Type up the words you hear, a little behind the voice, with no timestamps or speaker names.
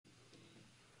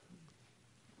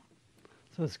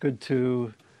So it's good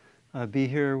to be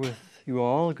here with you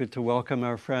all. Good to welcome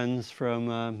our friends from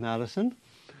Madison,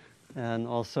 and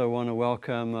also want to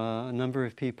welcome a number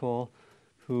of people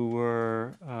who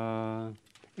were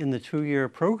in the 2-year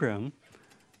program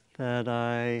that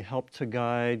I helped to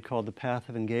guide called the Path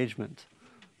of Engagement.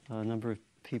 A number of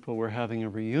people were having a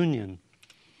reunion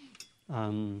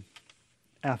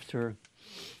after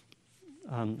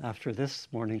this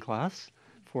morning class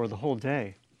for the whole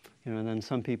day. And then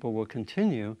some people will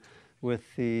continue with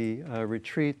the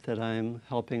retreat that I'm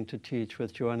helping to teach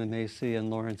with Joanna Macy and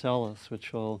Lawrence Ellis,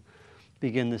 which will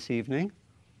begin this evening.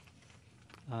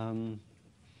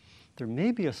 There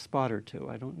may be a spot or two,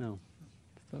 I don't know.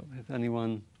 So if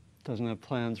anyone doesn't have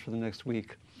plans for the next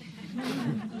week.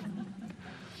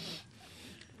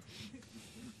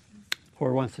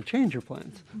 Or wants to change your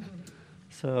plans.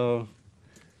 So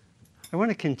I want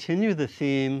to continue the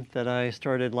theme that I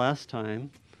started last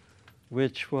time,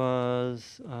 which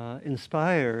was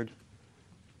inspired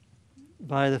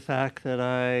by the fact that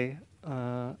I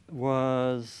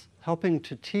was helping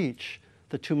to teach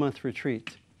the 2-month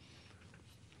retreat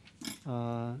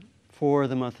for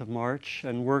the month of March,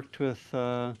 and worked with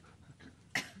a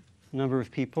number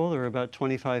of people. There were about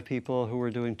 25 people who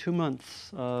were doing 2 months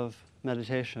of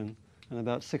meditation, and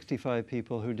about 65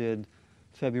 people who did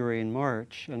February and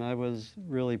March. And I was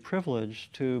really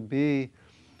privileged to be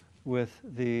with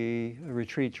the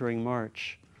retreat during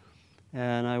March.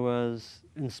 And I was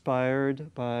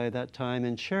inspired by that time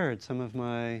and shared some of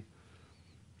my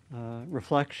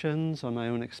reflections on my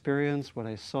own experience, what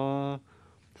I saw,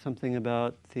 something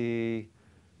about the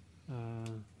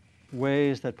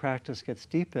ways that practice gets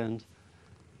deepened.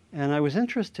 And I was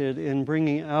interested in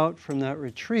bringing out from that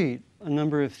retreat a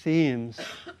number of themes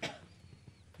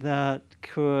that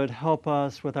could help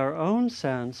us with our own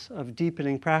sense of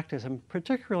deepening practice, and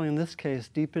particularly in this case,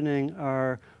 deepening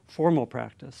our formal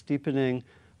practice, deepening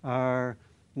our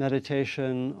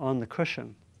meditation on the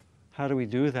cushion. How do we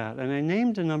do that? And I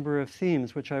named a number of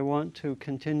themes which I want to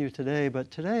continue today,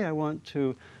 but today I want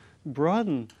to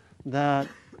broaden that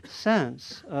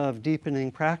sense of deepening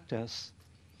practice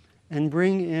and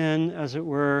bring in, as it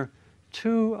were,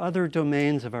 2 other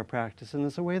domains of our practice. And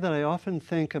it's a way that I often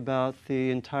think about the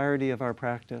entirety of our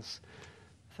practice.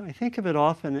 So I think of it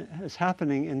often as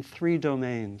happening in 3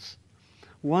 domains.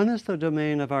 One is the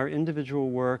domain of our individual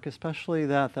work, especially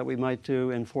that we might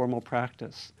do in formal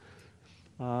practice,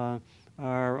 our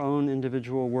own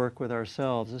individual work with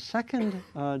ourselves. The second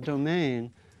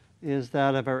domain is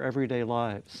that of our everyday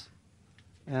lives,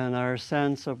 and our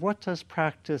sense of what does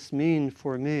practice mean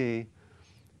for me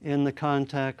in the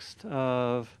context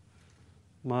of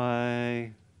my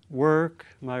work,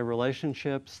 my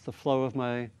relationships, the flow of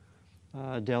my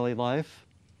daily life.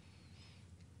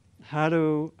 How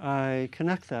do I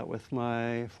connect that with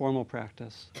my formal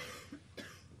practice?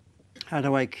 How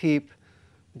do I keep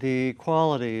the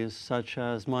qualities such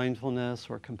as mindfulness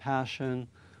or compassion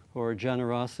or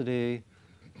generosity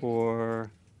or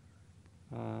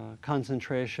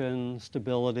concentration,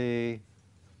 stability,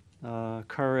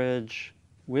 courage,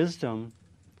 wisdom,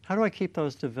 how do I keep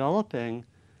those developing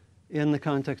in the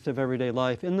context of everyday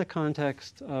life, in the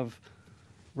context of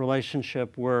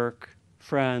relationship, work,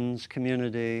 friends,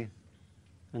 community,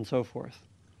 and so forth?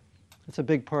 It's a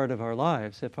big part of our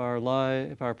lives. If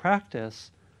our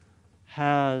practice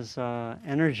has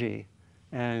energy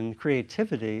and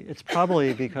creativity, it's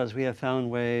probably because we have found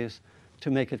ways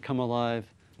to make it come alive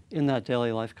in that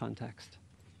daily life context.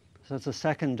 So that's a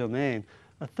second domain.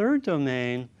 A third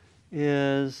domain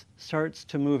starts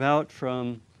to move out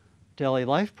from daily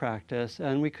life practice,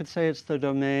 and we could say it's the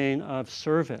domain of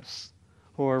service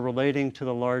or relating to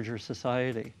the larger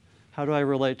society. How do I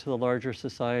relate to the larger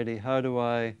society? How do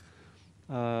I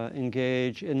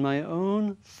engage in my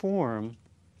own form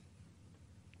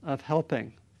of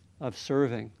helping, of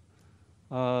serving,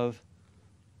 of,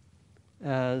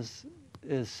 as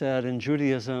is said in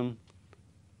Judaism,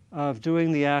 of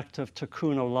doing the act of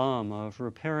tikkun olam, of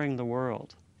repairing the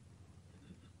world.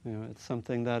 It's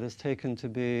something that is taken to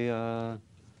be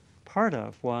part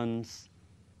of one's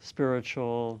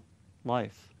spiritual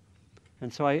life.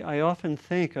 And so I often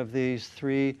think of these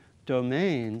 3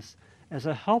 domains as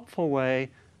a helpful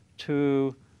way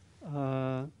to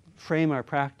frame our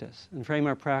practice, and frame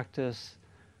our practice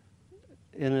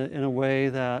in a way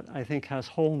that I think has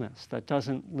wholeness, that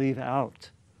doesn't leave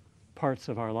out parts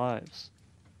of our lives.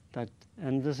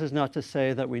 And this is not to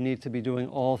say that we need to be doing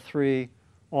all 3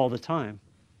 all the time.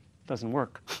 Doesn't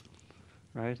work,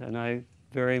 right? And I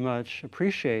very much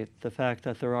appreciate the fact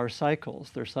that there are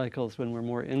cycles. There are cycles when we're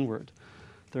more inward.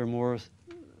 There are more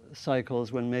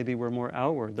cycles when maybe we're more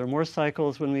outward. There are more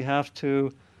cycles when we have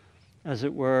to as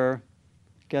it were,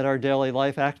 get our daily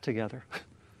life act together.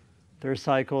 There are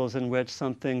cycles in which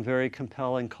something very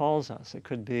compelling calls us. It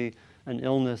could be an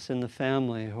illness in the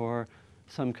family or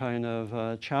some kind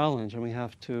of challenge, and we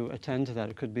have to attend to that.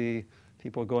 It could be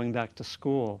people going back to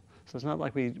school. So it's not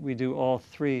like we do all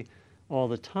three all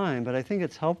the time, but I think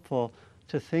it's helpful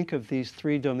to think of these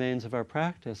three domains of our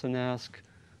practice and ask,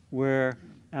 where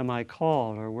am I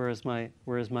called, or where is my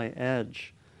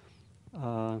edge?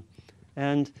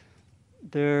 And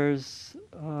there's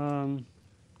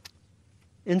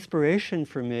inspiration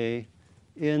for me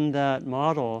in that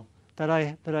model that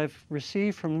I've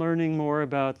received from learning more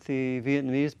about the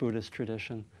Vietnamese Buddhist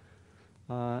tradition,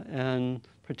 and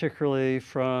particularly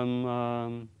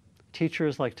from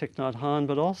teachers like Thich Nhat Hanh,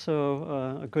 but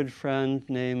also a good friend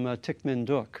named Thich Minh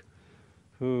Duc,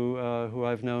 who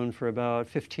I've known for about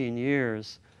 15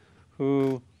 years,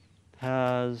 who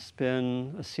has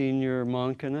been a senior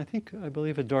monk, and I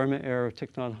believe a Dharma heir of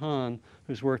Thich Nhat Hanh,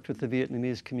 who's worked with the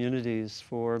Vietnamese communities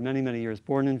for many, many years.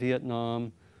 Born in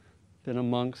Vietnam, been a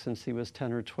monk since he was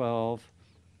 10 or 12.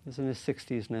 He's in his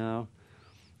 60s now,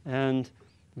 and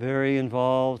very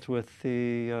involved with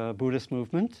the Buddhist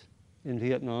movement in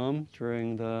Vietnam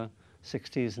during the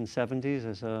 60s and 70s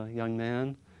as a young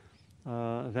man.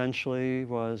 Eventually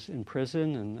was in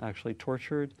prison and actually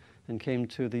tortured, and came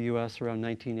to the US around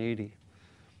 1980.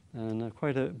 And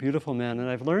quite a beautiful man. And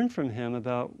I've learned from him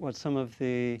about what some of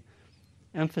the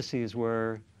emphases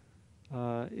were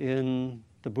in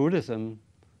the Buddhism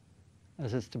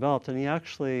as it's developed. And he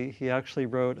actually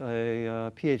wrote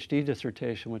a PhD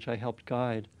dissertation, which I helped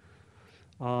guide,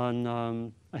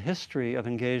 on a history of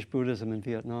engaged Buddhism in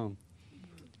Vietnam,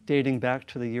 dating back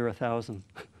to the year 1000.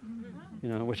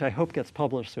 Which I hope gets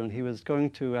published soon. He was going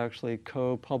to actually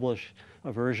co-publish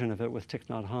a version of it with Thich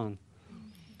Nhat Hanh.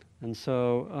 And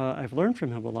so I've learned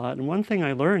from him a lot. And one thing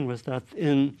I learned was that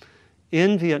in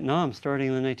Vietnam, starting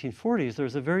in the 1940s, there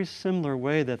was a very similar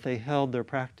way that they held their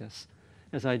practice,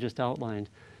 as I just outlined.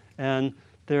 And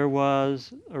there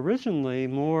was originally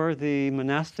more the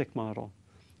monastic model,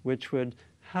 which would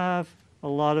have a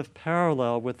lot of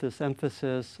parallel with this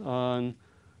emphasis on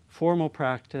formal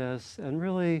practice and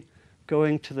really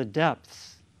going to the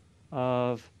depths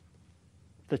of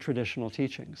the traditional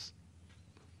teachings.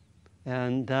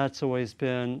 And that's always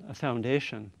been a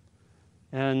foundation.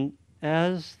 And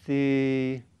as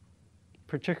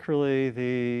particularly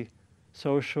the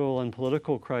social and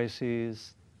political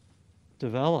crises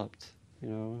developed,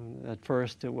 at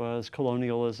first it was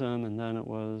colonialism, and then it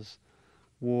was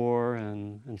war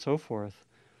and so forth.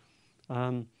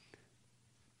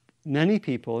 Many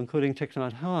people, including Thich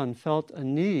Nhat Hanh, felt a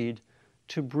need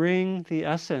to bring the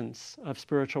essence of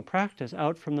spiritual practice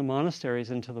out from the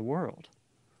monasteries into the world.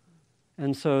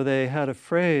 And so they had a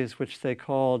phrase which they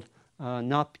called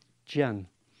Nap Dien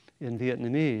in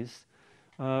Vietnamese,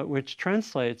 which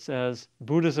translates as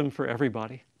Buddhism for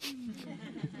everybody.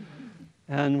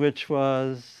 And which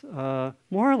was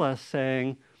more or less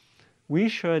saying, we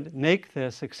should make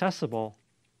this accessible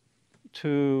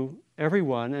to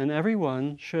everyone, and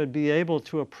everyone should be able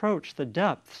to approach the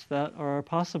depths that are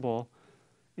possible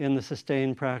in the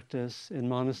sustained practice in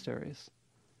monasteries.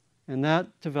 And that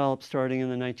developed starting in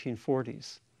the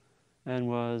 1940s and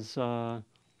was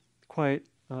quite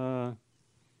a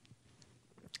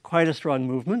strong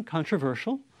movement,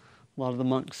 controversial. A lot of the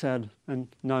monks said, and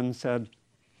nuns said,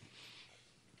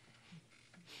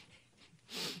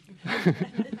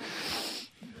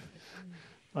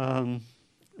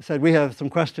 said, we have some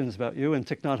questions about you. And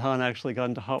Thich Nhat Hanh actually got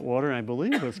into hot water, and I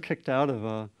believe was kicked out of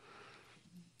a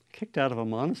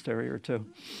monastery or two.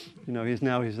 He's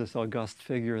this august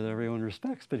figure that everyone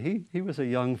respects, but he was a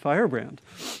young firebrand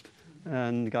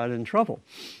and got in trouble.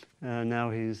 And now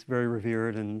he's very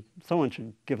revered, and someone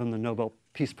should give him the Nobel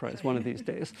Peace Prize one of these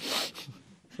days.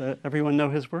 So everyone know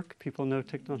his work? People know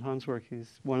Thich Nhat Hanh's work.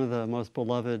 He's one of the most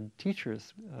beloved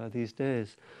teachers these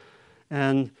days.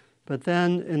 But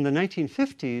then in the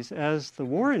 1950s, as the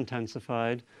war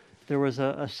intensified, there was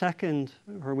a second,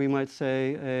 or we might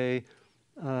say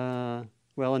in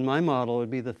my model, it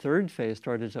would be the third phase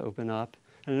started to open up.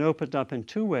 And it opened up in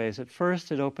two ways. At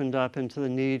first, it opened up into the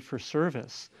need for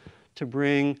service, to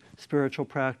bring spiritual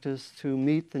practice to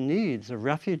meet the needs of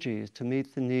refugees, to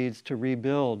meet the needs to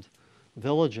rebuild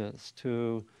villages,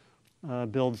 to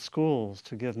build schools,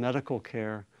 to give medical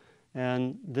care.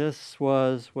 And this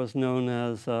was known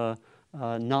as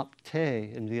Nap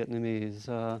Te in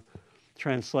Vietnamese,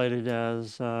 translated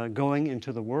as going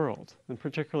into the world, and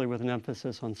particularly with an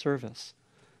emphasis on service.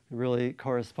 It really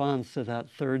corresponds to that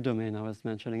third domain I was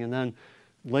mentioning. And then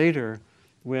later,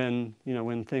 when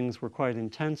things were quite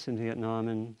intense in Vietnam,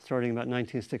 and starting about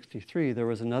 1963, there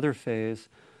was another phase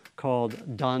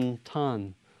called Dan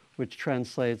Tan, which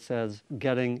translates as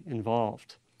getting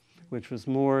involved, which was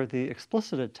more the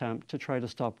explicit attempt to try to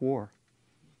stop war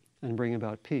and bring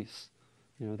about peace.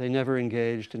 They never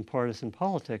engaged in partisan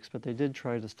politics, but they did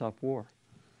try to stop war.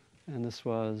 And this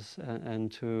was,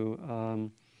 and to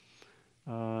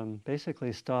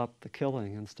basically stop the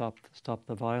killing and stop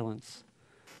the violence.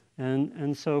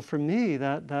 And so for me,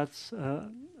 that's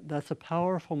a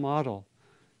powerful model.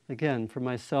 Again, for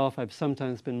myself, I've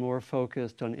sometimes been more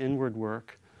focused on inward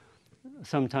work,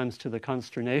 sometimes to the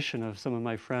consternation of some of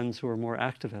my friends who are more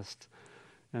activist,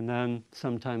 and then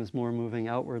sometimes more moving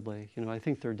outwardly. I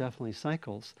think there are definitely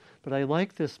cycles. But I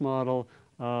like this model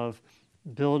of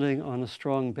building on a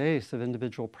strong base of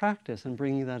individual practice and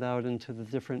bringing that out into the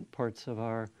different parts of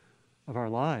our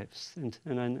lives.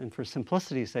 And for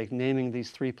simplicity's sake, naming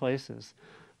these three places: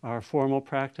 our formal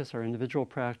practice, our individual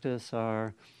practice,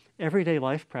 our everyday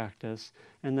life practice,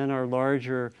 and then our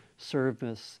larger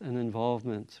service and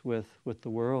involvement with the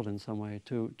world in some way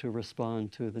to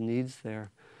respond to the needs there.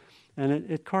 And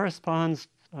it corresponds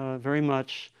very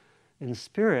much in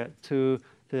spirit to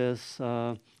this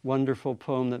wonderful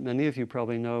poem that many of you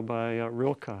probably know by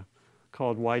Rilke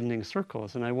called Widening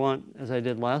Circles. And I want, as I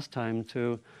did last time,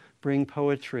 to bring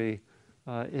poetry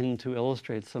in to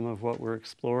illustrate some of what we're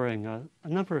exploring a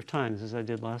number of times, as I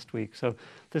did last week. So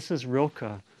this is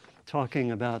Rilke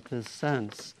talking about this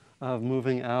sense of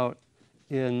moving out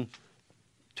into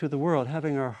the world,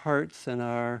 having our hearts and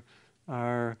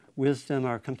our wisdom,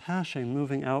 our compassion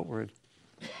moving outward.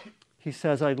 He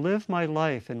says, "I live my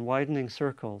life in widening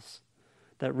circles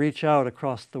that reach out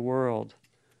across the world.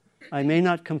 I may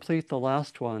not complete the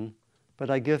last one,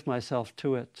 but I give myself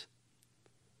to it.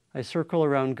 I circle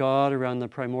around God, around the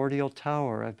primordial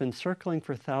tower. I've been circling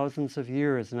for thousands of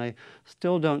years, and I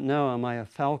still don't know, am I a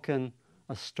falcon,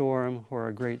 a storm, or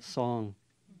a great song?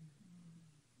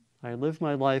 I live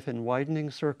my life in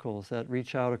widening circles that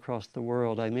reach out across the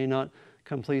world. I may not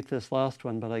complete this last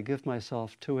one, but I give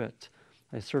myself to it.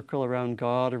 I circle around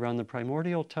God, around the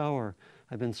primordial tower.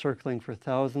 I've been circling for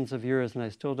thousands of years, and I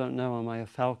still don't know, am I a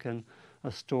falcon,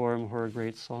 a storm, or a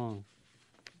great song?"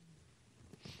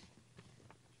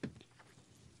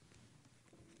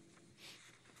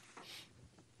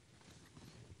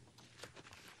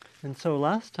 And so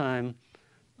last time,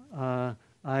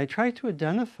 I tried to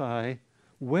identify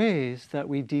ways that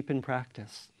we deepen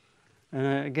practice.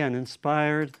 And again,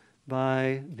 inspired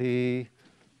by the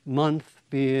month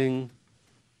being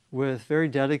with very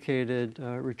dedicated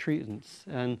retreatants.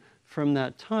 And from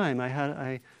that time,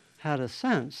 I had a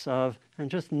sense of,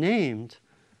 and just named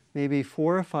maybe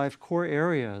 4 or 5 core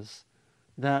areas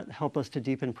that help us to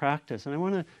deepen practice. And I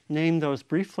want to name those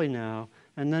briefly now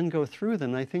and then go through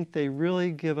them. I think they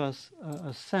really give us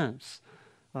a sense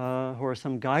or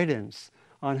some guidance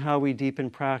on how we deepen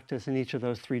practice in each of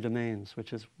those 3 domains,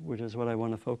 which is what I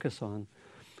want to focus on.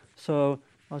 So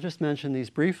I'll just mention these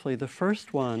briefly. The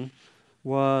first one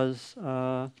was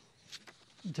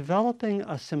developing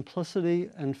a simplicity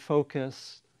and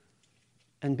focus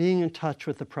and being in touch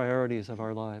with the priorities of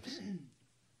our lives.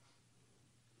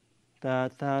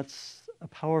 That's a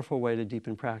powerful way to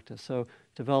deepen practice. So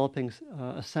developing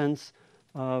a sense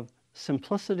of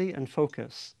simplicity and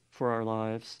focus for our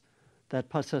lives that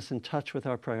puts us in touch with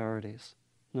our priorities,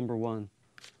 number 1.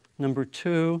 Number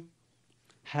 2,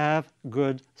 have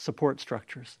good support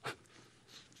structures.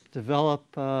 Develop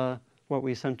what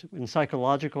we, in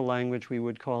psychological language, we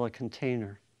would call a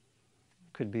container.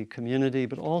 Could be community,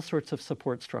 but all sorts of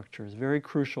support structures, very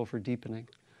crucial for deepening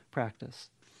practice.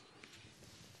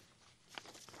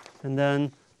 And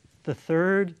then the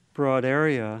third broad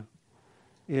area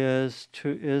is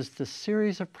the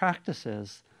series of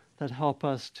practices that help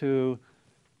us to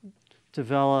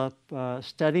develop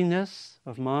steadiness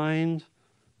of mind,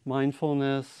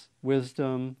 mindfulness,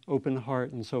 wisdom, open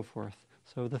heart, and so forth.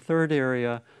 So the third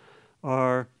area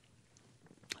are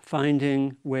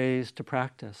finding ways to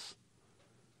practice.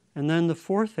 And then the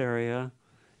fourth area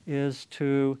is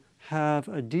to have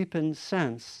a deepened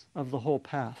sense of the whole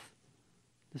path.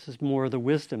 This is more the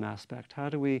wisdom aspect. How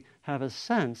do we have a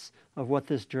sense of what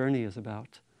this journey is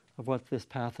about, of what this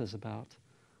path is about?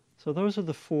 So those are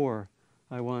the 4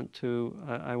 I want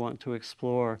to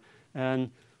explore and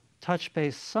touch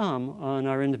base some on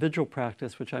our individual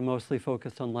practice, which I mostly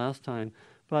focused on last time,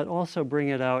 but also bring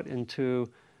it out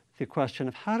into the question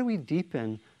of how do we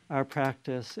deepen our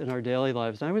practice in our daily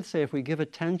lives. And I would say if we give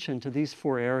attention to these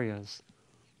 4 areas,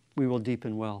 we will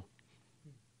deepen well.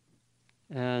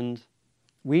 And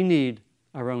we need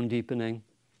our own deepening,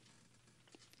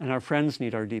 and our friends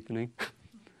need our deepening.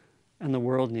 and the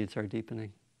world needs our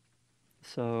deepening.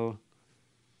 So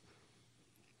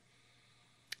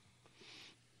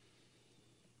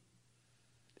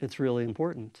it's really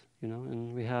important,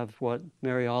 and we have what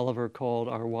Mary Oliver called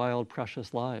our wild,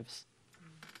 precious lives.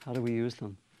 How do we use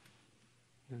them?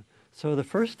 Yeah. So the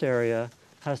first area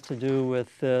has to do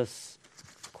with this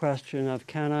question of,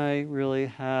 can I really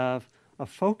have a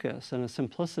focus and a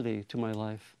simplicity to my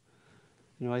life?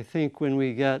 I think when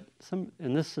we get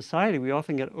in this society, we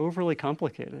often get overly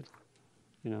complicated,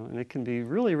 and it can be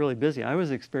really, really busy. I was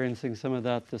experiencing some of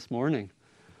that this morning,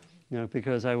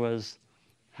 because I was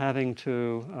having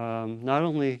to not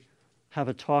only have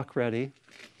a talk ready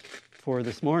for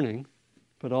this morning,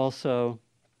 but also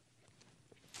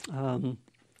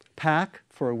pack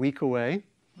for a week away,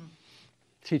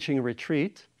 teaching a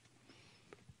retreat,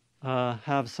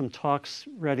 have some talks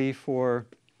ready for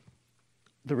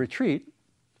the retreat,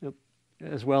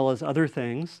 as well as other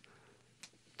things,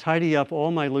 tidy up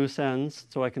all my loose ends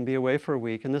so I can be away for a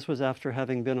week. And this was after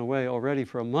having been away already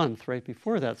for a month right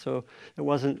before that, so it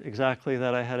wasn't exactly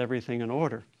that I had everything in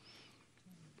order.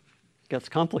 It gets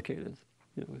complicated,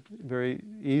 very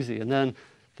easy. And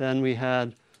then we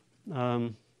had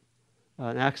an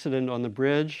accident on the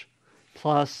bridge,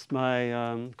 plus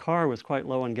my car was quite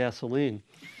low on gasoline.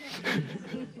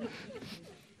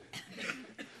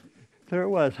 There it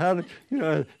was.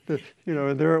 There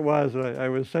it was. I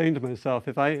was saying to myself,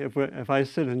 if I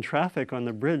sit in traffic on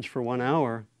the bridge for 1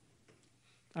 hour,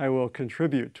 I will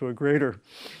contribute to a greater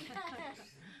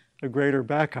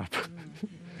backup.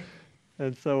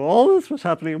 And so all this was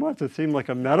happening at once. It seemed like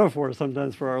a metaphor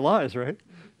sometimes for our lives, right?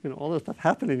 All this stuff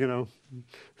happening.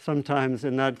 Sometimes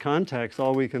in that context,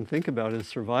 all we can think about is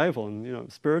survival and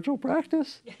spiritual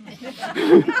practice.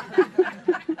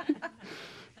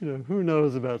 Who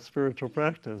knows about spiritual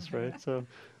practice, right? So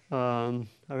I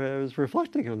was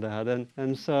reflecting on that,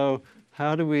 and so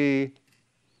how do we,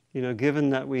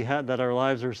 given that our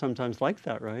lives are sometimes like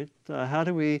that, right? How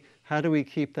do we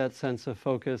keep that sense of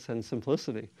focus and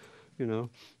simplicity?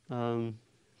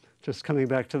 Just coming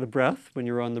back to the breath when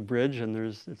you're on the bridge and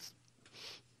it's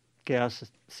gas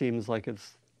seems like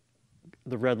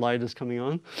the red light is coming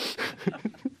on.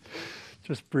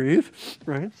 Just breathe,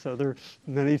 right? So there are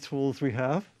many tools we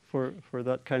have for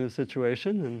that kind of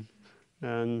situation,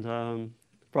 and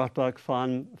brought back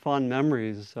fond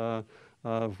memories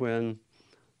of when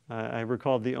I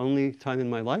recalled the only time in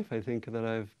my life, I think, that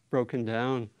I've broken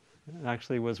down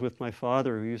actually was with my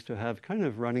father, who used to have kind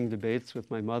of running debates with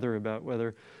my mother about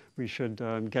whether we should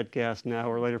get gas now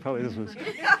or later. Probably this was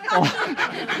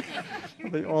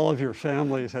all of your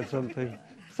families had something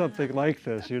like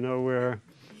this, where.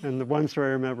 And the one story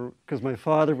I remember, because my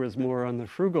father was more on the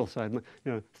frugal side.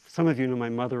 Some of you know my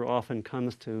mother often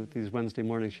comes to these Wednesday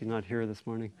mornings. She's not here this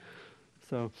morning,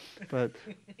 but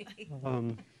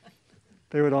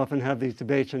they would often have these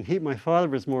debates. And my father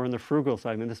was more on the frugal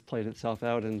side. This played itself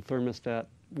out in thermostat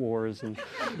wars and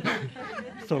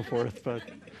so forth. But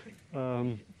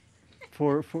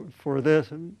for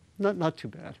this, not too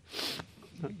bad.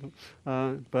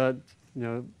 But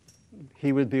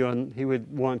he would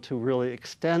want to really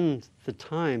extend the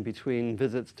time between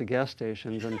visits to gas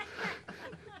stations, and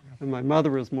my mother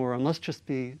was more on, let's just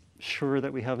be sure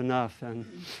that we have enough, and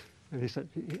he said,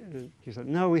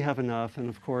 no, we have enough. And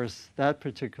of course, one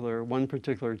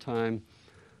particular time,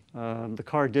 the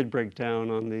car did break down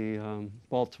on the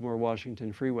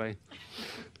Baltimore-Washington freeway,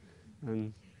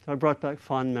 and so I brought back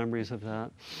fond memories of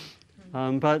that.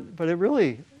 But it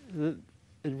really,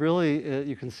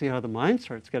 you can see how the mind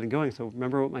starts getting going. So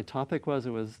remember what my topic was?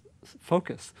 It was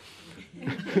focus.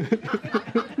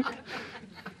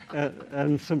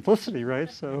 and simplicity,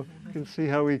 right? So you can see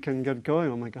how we can get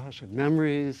going. Oh my gosh,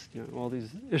 memories, all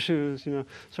these issues,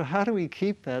 So how do we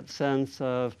keep that sense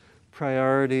of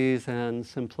priorities and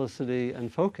simplicity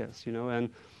and focus, And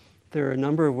there are a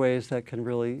number of ways that can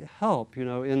really help,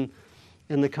 in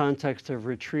the context of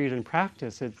retreat and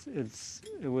practice. I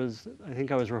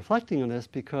think I was reflecting on this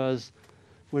because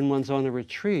when one's on a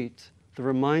retreat, the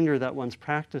reminder that one's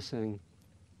practicing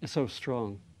is so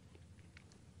strong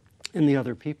in the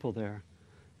other people there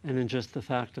and in just the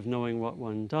fact of knowing what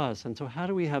one does. And so how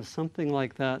do we have something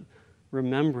like that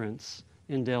remembrance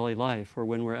in daily life or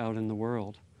when we're out in the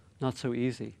world? Not so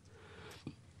easy.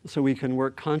 So we can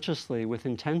work consciously with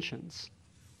intentions,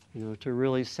 to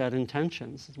really set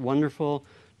intentions. It's wonderful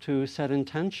to set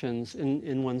intentions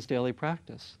in one's daily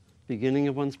practice, beginning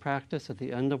of one's practice, at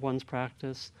the end of one's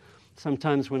practice.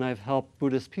 Sometimes when I've helped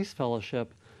Buddhist Peace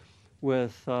Fellowship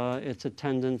with its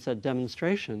attendance at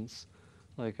demonstrations,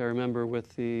 like I remember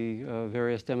with the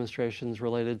various demonstrations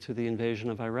related to the invasion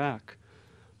of Iraq,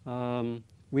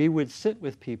 we would sit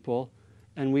with people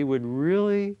and we would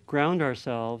really ground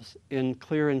ourselves in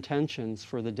clear intentions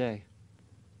for the day.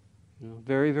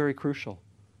 Very, very crucial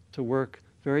to work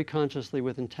very consciously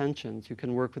with intentions. You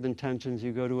can work with intentions.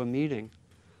 You go to a meeting,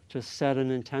 just set an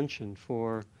intention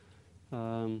for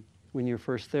when you're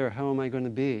first there. How am I going to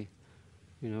be?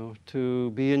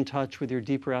 To be in touch with your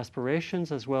deeper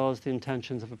aspirations as well as the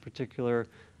intentions of a particular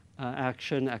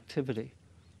action, activity.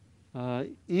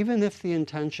 Even if the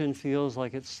intention feels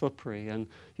like it's slippery and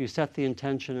you set the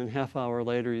intention and half hour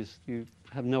later you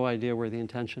have no idea where the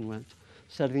intention went.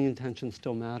 Setting the intention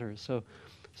still matters.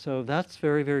 So that's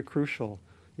very, very crucial.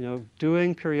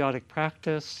 Doing periodic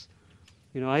practice.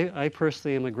 I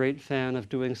personally am a great fan of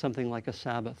doing something like a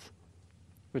Sabbath,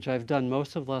 which I've done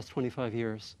most of the last 25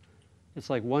 years. It's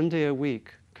like one day a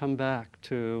week, come back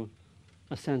to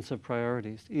a sense of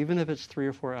priorities. Even if it's 3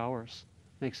 or 4 hours,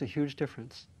 makes a huge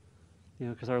difference.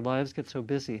 Because our lives get so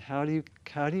busy. How do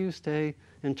you stay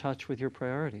in touch with your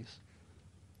priorities?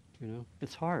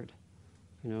 It's hard.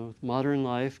 Modern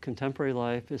life, contemporary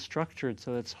life is structured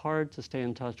so it's hard to stay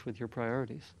in touch with your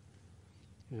priorities.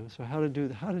 So how to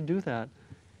do that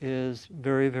is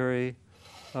very, very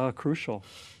crucial.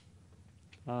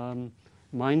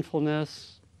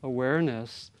 Mindfulness,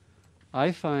 awareness,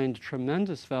 I find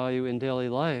tremendous value in daily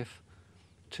life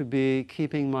to be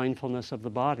keeping mindfulness of the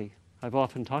body. I've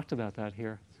often talked about that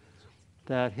here.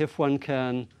 That if one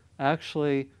can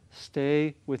actually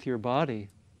stay with your body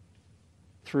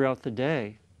throughout the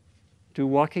day, do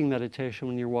walking meditation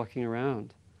when you're walking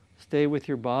around, stay with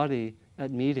your body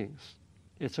at meetings.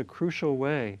 It's a crucial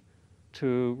way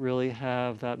to really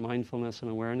have that mindfulness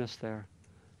and awareness there.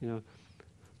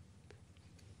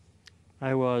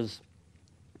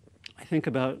 I think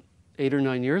about 8 or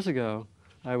 9 years ago,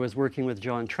 I was working with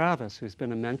John Travis, who's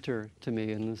been a mentor to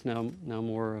me and is now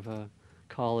more of a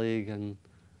colleague and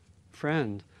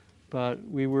friend. But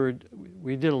we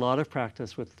did a lot of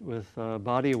practice with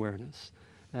body awareness.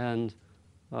 And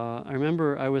I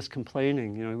remember I was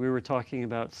complaining. We were talking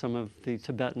about some of the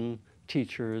Tibetan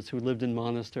teachers who lived in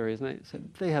monasteries, and I said,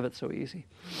 they have it so easy.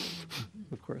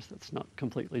 Of course, that's not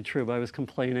completely true, but I was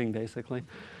complaining, basically,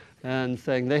 and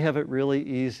saying they have it really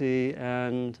easy,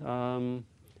 and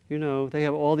they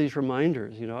have all these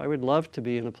reminders. I would love to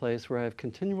be in a place where I have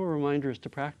continual reminders to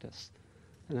practice,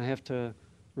 and I have to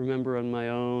remember on my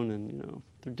own, and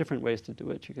there are different ways to do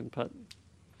it. You can put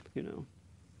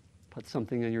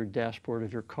something on your dashboard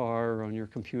of your car or on your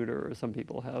computer, or some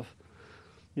people have,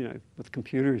 with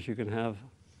computers you can have,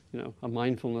 a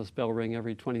mindfulness bell ring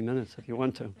every 20 minutes if you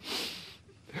want to.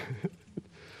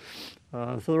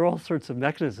 So there are all sorts of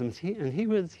mechanisms.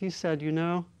 He said,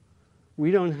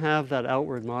 we don't have that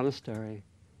outward monastery,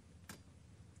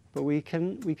 but we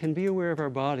can be aware of our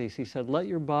bodies. He said, let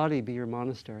your body be your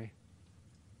monastery.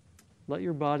 Let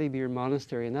your body be your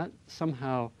monastery. And that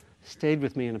somehow stayed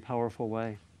with me in a powerful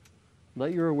way.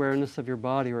 Let your awareness of your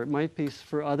body, or it might be,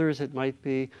 for others, it might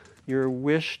be your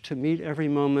wish to meet every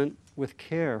moment with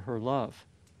care or love.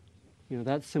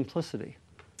 That simplicity,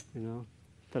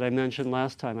 that I mentioned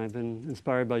last time. I've been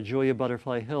inspired by Julia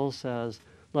Butterfly Hill says,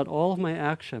 let all of my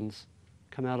actions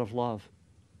come out of love.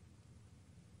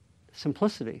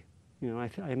 Simplicity. I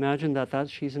imagine that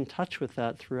she's in touch with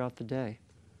that throughout the day.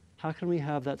 How can we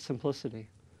have that simplicity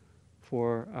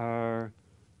for our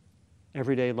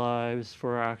everyday lives,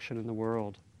 for our action in the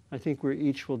world? I think we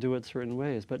each will do it certain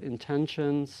ways, but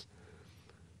intentions,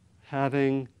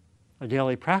 having a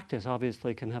daily practice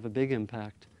obviously can have a big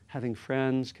impact. Having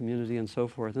friends, community, and so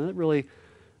forth. And it really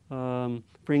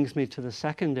brings me to the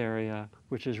second area,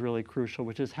 which is really crucial,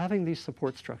 which is having these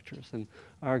support structures. And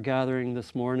our gathering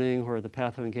this morning, or the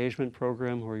Path of Engagement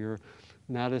program, or your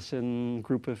Madison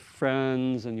group of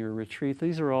friends, and your retreat,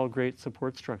 these are all great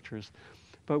support structures.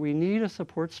 But we need a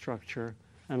support structure,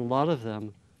 and a lot of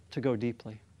them, to go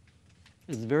deeply.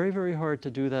 It's very, very hard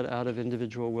to do that out of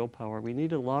individual willpower. We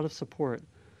need a lot of support.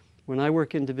 When I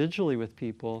work individually with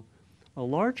people, a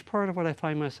large part of what I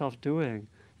find myself doing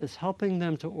is helping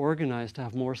them to organize to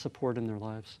have more support in their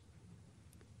lives.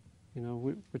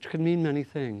 Which can mean many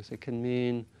things. It can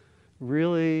mean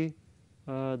really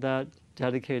that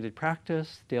dedicated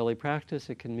practice, daily practice.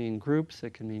 It can mean groups.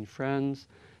 It can mean friends.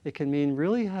 It can mean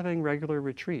really having regular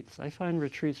retreats. I find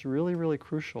retreats really, really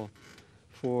crucial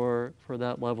for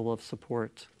that level of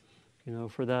support.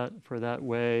 For that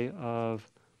way of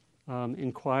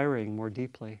inquiring more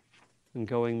deeply and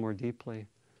going more deeply.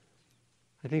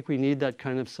 I think we need that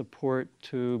kind of support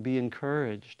to be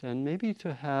encouraged and maybe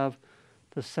to have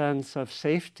the sense of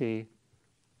safety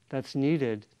that's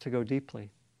needed to go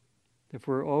deeply. If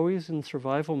we're always in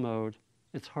survival mode,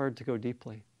 it's hard to go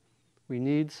deeply. We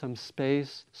need some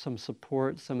space, some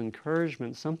support, some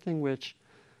encouragement, something which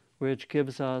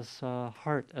gives us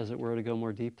heart, as it were, to go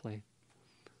more deeply.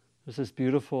 There's this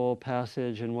beautiful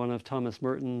passage in one of Thomas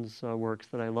Merton's works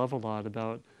that I love a lot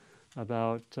about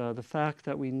the fact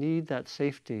that we need that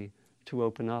safety to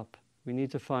open up. We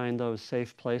need to find those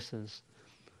safe places.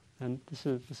 And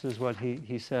this is what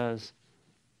he says.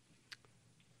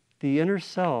 The inner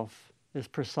self is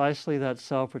precisely that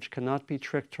self which cannot be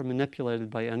tricked or manipulated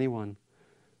by anyone.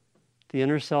 The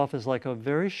inner self is like a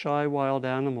very shy wild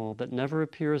animal that never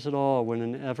appears at all when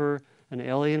an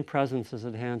alien presence is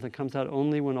at hand and comes out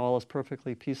only when all is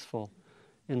perfectly peaceful,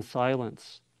 in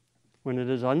silence, when it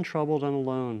is untroubled and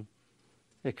alone.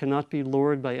 It cannot be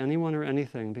lured by anyone or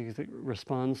anything because it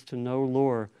responds to no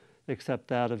lure except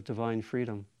that of divine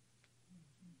freedom.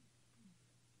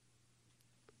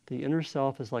 The inner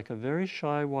self is like a very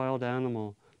shy wild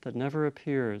animal that never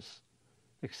appears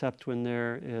except when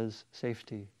there is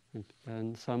safety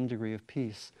and some degree of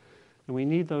peace. And we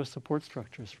need those support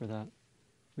structures for that.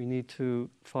 We need to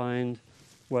find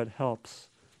what helps.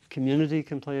 Community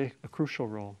can play a crucial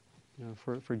role,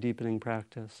 for deepening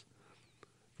practice.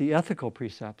 The ethical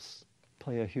precepts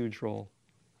play a huge role,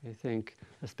 I think,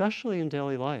 especially in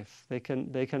daily life. They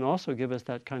can also give us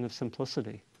that kind of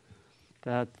simplicity,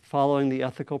 that following the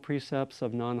ethical precepts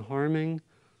of non-harming,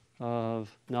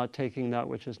 of not taking that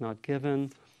which is not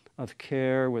given, of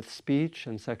care with speech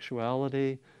and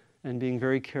sexuality, and being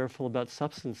very careful about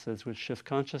substances which shift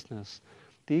consciousness.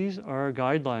 These are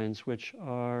guidelines which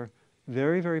are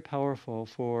very, very powerful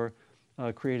for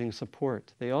creating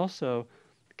support. They also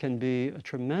can be a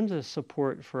tremendous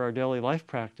support for our daily life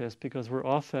practice because we're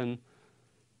often,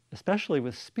 especially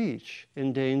with speech,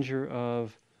 in danger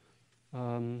of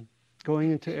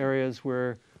going into areas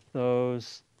where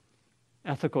those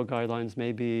ethical guidelines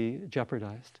may be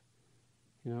jeopardized.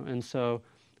 And so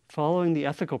following the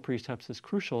ethical precepts is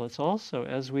crucial. It's also,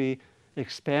 as we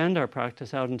expand our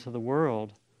practice out into the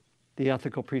world, the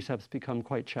ethical precepts become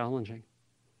quite challenging.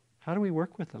 How do we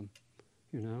work with them?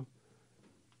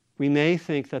 We may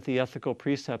think that the ethical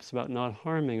precepts about not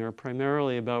harming are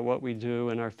primarily about what we do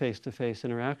in our face-to-face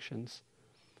interactions.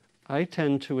 I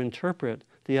tend to interpret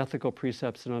the ethical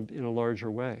precepts in a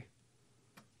larger way.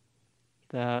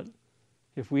 That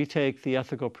if we take the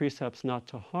ethical precepts not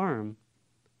to harm,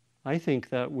 I think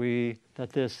that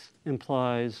this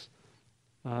implies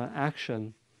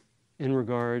action in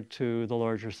regard to the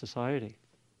larger society.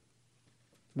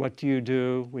 What do you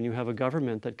do when you have a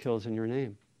government that kills in your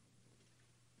name?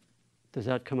 Does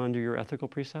that come under your ethical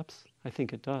precepts? I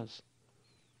think it does.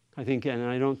 And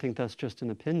I don't think that's just an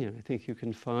opinion. I think you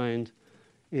can find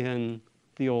in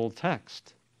the old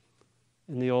text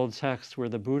where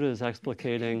the Buddha is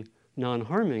explicating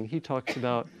non-harming, he talks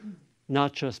about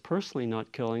not just personally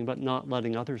not killing, but not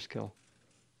letting others kill.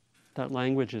 That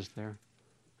language is there.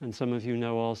 And some of you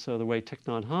know also the way Thich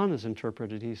Nhat Hanh is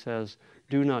interpreted. He says,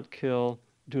 do not kill,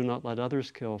 do not let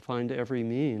others kill. Find every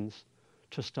means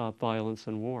to stop violence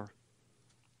and war.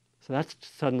 So that's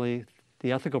suddenly,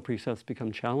 the ethical precepts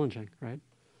become challenging, right?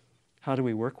 How do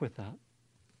we work with that?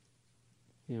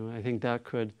 I think that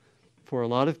could, for a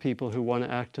lot of people who want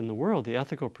to act in the world, the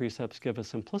ethical precepts give a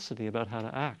simplicity about how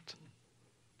to act.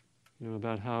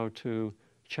 About how to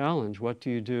challenge. What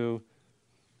do you do?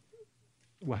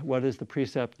 What does the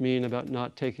precept mean about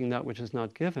not taking that which is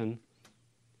not given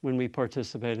when we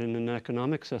participate in an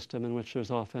economic system in which there's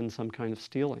often some kind of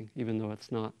stealing, even though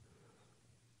it's not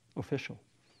official,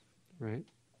 right?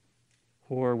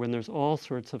 Or when there's all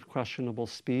sorts of questionable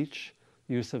speech,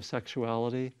 use of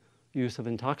sexuality, use of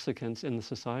intoxicants in the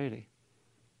society.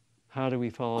 How do we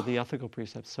follow the ethical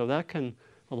precepts? So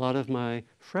a lot of my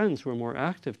friends who are more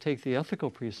active take the ethical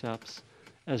precepts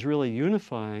as really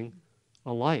unifying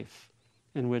a life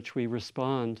in which we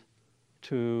respond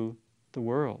to the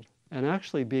world, and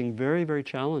actually being very, very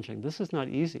challenging. This is not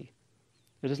easy.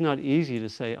 It is not easy to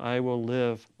say, I will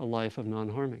live a life of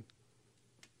non-harming.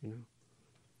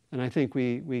 And I think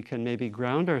we can maybe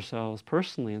ground ourselves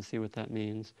personally and see what that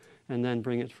means, and then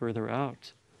bring it further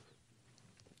out.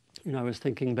 I was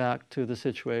thinking back to the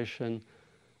situation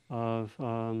of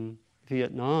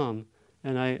Vietnam,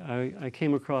 and I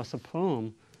came across a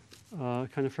poem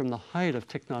kind of from the height of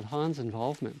Thich Nhat Hanh's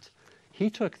involvement. He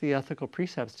took the ethical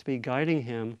precepts to be guiding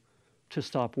him to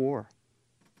stop war.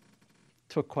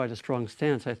 Took quite a strong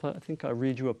stance. I think I'll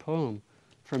read you a poem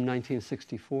from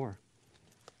 1964.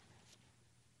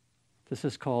 This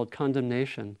is called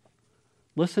Condemnation.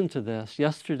 Listen to this.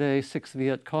 Yesterday, 6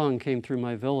 Viet Cong came through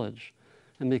my village,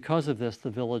 and because of this, the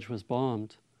village was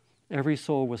bombed. Every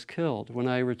soul was killed. When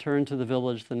I returned to the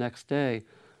village the next day,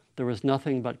 there was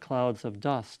nothing but clouds of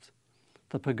dust.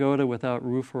 the pagoda without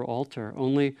roof or altar,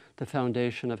 only the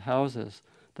foundation of houses,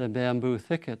 the bamboo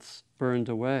thickets burned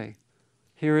away.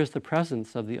 Here is the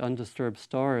presence of the undisturbed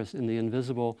stars in the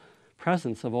invisible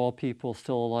presence of all people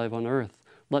still alive on earth.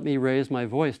 Let me raise my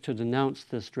voice to denounce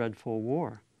this dreadful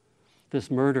war, this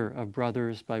murder of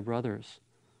brothers by brothers.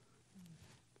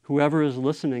 Whoever is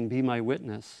listening, be my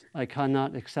witness. I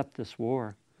cannot accept this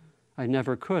war. I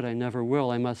never could, I never will.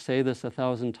 I must say this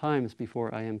 1,000 times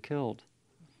before I am killed.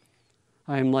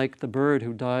 I am like the bird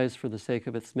who dies for the sake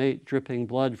of its mate, dripping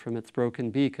blood from its broken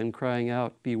beak and crying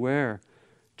out, beware,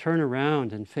 turn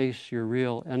around and face your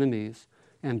real enemies,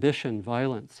 ambition,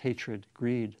 violence, hatred,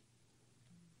 greed.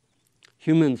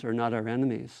 Humans are not our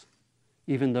enemies,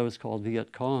 even those called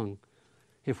Viet Cong.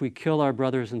 If we kill our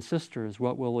brothers and sisters,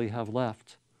 what will we have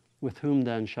left? With whom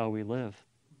then shall we live?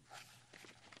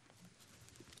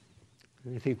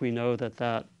 And I think we know that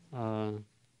that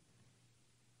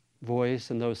voice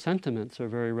and those sentiments are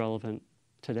very relevant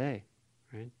today,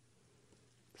 right?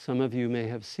 Some of you may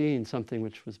have seen something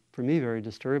which was, for me, very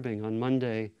disturbing. On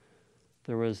Monday,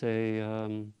 there was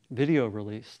a video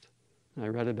released, and I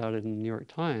read about it in the New York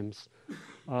Times,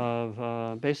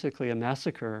 of basically a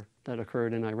massacre that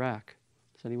occurred in Iraq.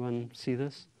 Does anyone see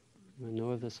this? I know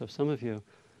of this of some of you.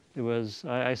 It was,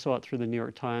 I saw it through the New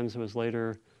York Times. It was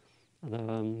later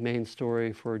the main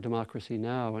story for Democracy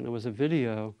Now! And it was a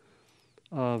video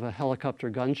of a helicopter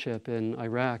gunship in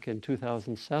Iraq in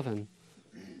 2007,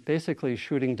 basically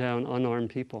shooting down unarmed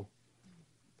people.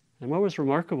 And what was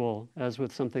remarkable, as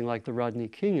with something like the Rodney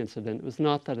King incident, was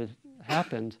not that it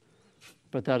happened,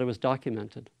 but that it was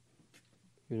documented.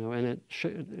 You know, and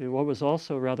what was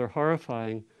also rather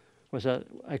horrifying was that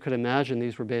I could imagine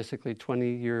these were basically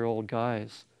 20-year-old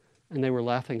guys, and they were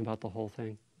laughing about the whole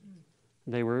thing.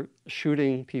 They were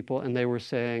shooting people, and they were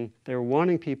saying, they were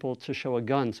wanting people to show a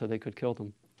gun so they could kill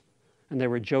them. And they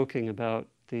were joking about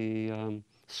the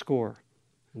score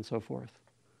and so forth.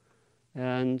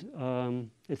 And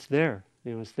it's there,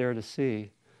 you know, it's there to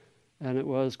see. And it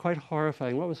was quite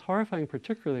horrifying. What was horrifying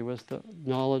particularly was the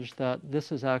knowledge that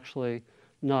this is actually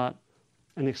not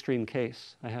an extreme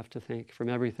case, I have to think, from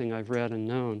everything I've read and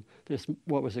known.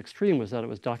 What was extreme was that it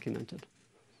was documented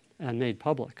and made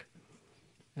public.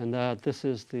 And that this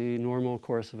is the normal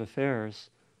course of affairs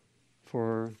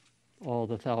for all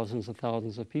the thousands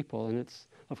of people. And it's,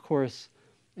 of course,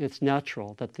 it's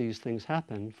natural that these things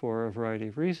happen for a variety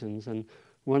of reasons. And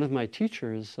one of my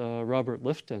teachers, Robert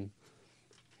Lifton,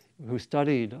 who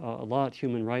studied a lot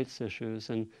human rights issues,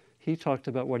 and he talked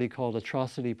about what he called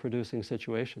atrocity-producing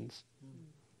situations,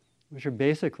 which are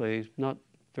basically not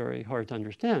very hard to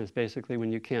understand. It's basically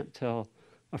when you can't tell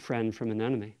a friend from an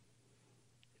enemy.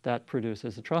 That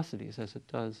produces atrocities, as it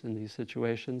does in these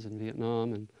situations in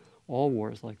Vietnam and all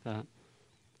wars like that.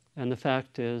 And the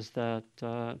fact is that,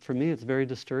 for me, it's very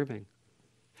disturbing.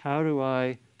 How do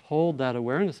I hold that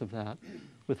awareness of that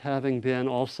with having been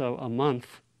also a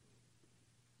month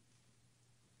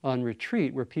on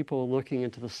retreat where people are looking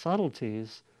into the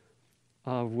subtleties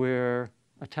of where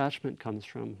attachment comes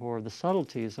from, or the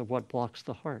subtleties of what blocks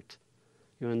the heart,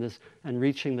 you know, and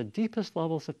reaching the deepest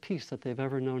levels of peace that they've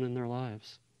ever known in their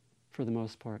lives, for the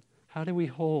most part. How do we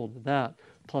hold that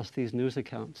plus these news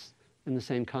accounts in the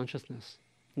same consciousness?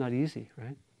 Not easy,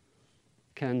 right?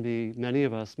 Can be, many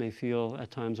of us may feel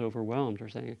at times overwhelmed or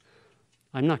saying,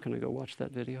 I'm not going to go watch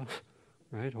that video,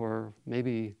 right? Or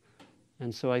maybe,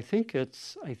 and so I think, and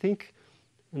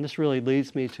this really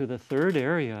leads me to the third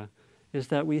area, is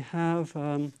that we have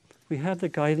the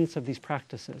guidance of these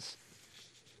practices.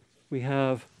 We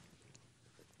have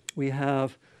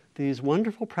these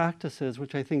wonderful practices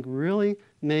which I think really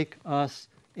make us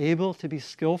able to be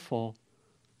skillful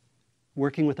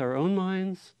working with our own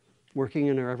minds, working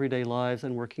in our everyday lives,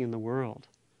 and working in the world.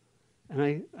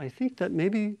 And I think that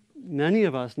maybe many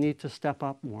of us need to step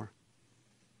up more.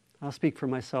 I'll speak for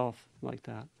myself like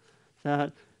that.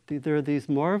 That there are these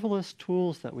marvelous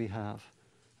tools that we have.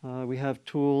 We have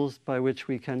tools by which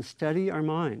we can steady our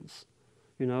minds.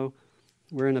 You know,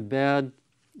 we're in a bad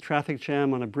traffic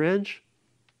jam on a bridge.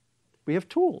 We have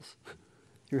tools.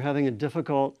 You're having a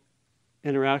difficult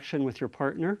interaction with your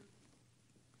partner.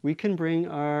 We can bring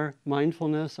our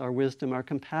mindfulness, our wisdom, our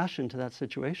compassion to that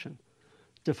situation.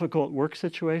 Difficult work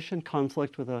situation,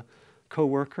 conflict with a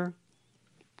coworker,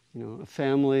 you know, a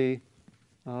family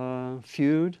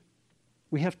feud.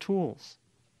 We have tools.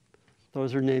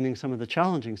 Those are naming some of the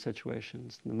challenging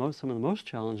situations, some of the most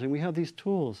challenging. We have these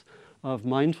tools of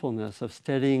mindfulness, of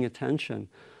steadying attention,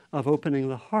 of opening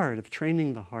the heart, of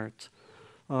training the heart,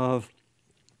 of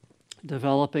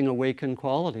developing awakened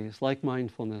qualities like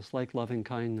mindfulness, like loving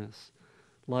kindness,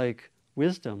 like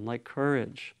wisdom, like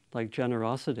courage, like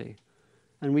generosity.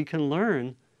 And we can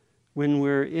learn when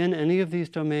we're in any of these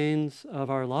domains of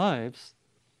our lives,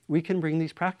 we can bring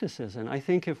these practices. And I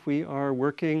think if we are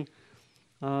working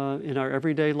in our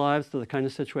everyday lives to the kind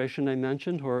of situation I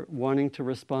mentioned, or wanting to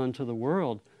respond to the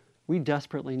world, we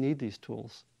desperately need these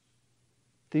tools.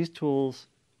 These tools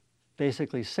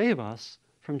basically save us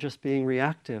from just being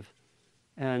reactive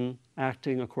and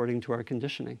acting according to our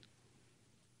conditioning.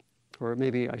 Or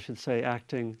maybe I should say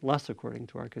acting less according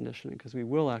to our conditioning, because we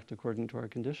will act according to our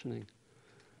conditioning.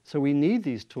 So we need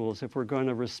these tools if we're going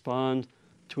to respond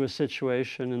to a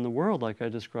situation in the world like I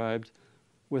described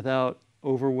without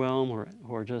overwhelm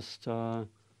or just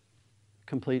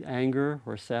complete anger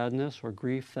or sadness or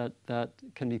grief that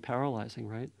can be paralyzing,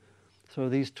 right? So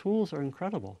these tools are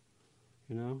incredible,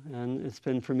 and it's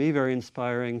been for me very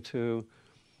inspiring to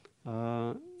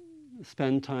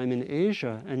spend time in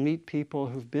Asia and meet people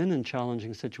who've been in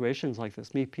challenging situations like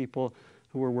this, meet people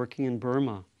who are working in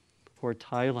Burma or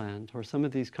Thailand or some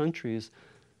of these countries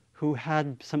who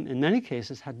in many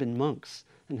cases had been monks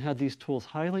and had these tools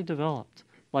highly developed,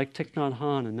 like Thich Nhat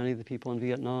Hanh and many of the people in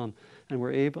Vietnam, and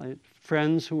were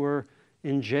friends who were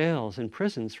in jails, in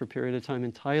prisons for a period of time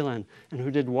in Thailand, and who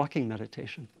did walking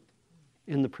meditation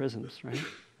in the prisons, right?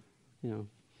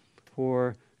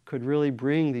 Or could really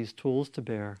bring these tools to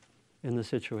bear in the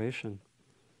situation.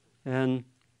 And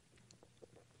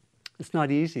it's not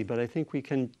easy, but I think we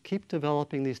can keep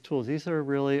developing these tools. These are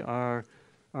really our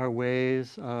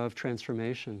ways of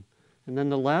transformation. And then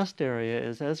the last area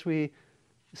is, as we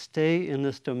stay in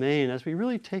this domain, as we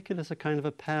really take it as a kind of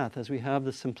a path, as we have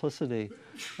the simplicity,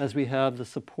 as we have the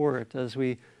support, as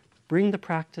we bring the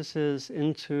practices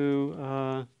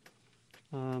into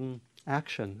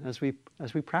action, as we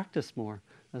practice more,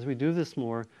 as we do this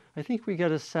more, I think we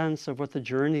get a sense of what the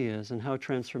journey is and how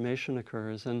transformation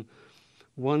occurs. And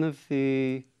one of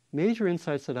the major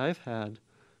insights that I've had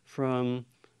from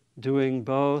doing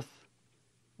both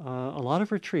a lot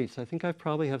of retreats, I think I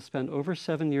probably have spent over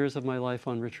 7 years of my life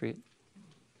on retreat,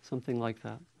 something like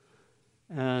that.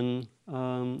 And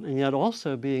yet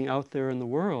also being out there in the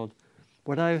world,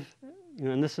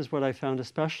 and this is what I found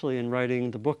especially in writing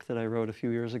the book that I wrote a few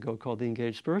years ago called The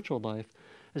Engaged Spiritual Life,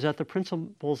 is that the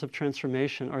principles of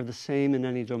transformation are the same in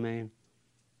any domain.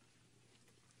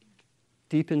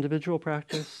 Deep individual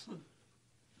practice,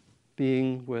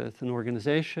 being with an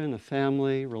organization, a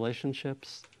family,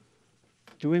 relationships,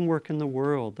 doing work in the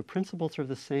world, the principles are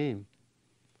the same.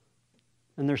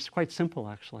 And they're quite simple,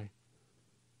 actually.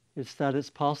 It's that it's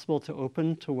possible to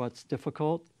open to what's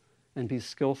difficult and be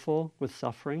skillful with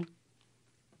suffering,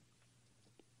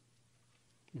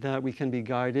 that we can be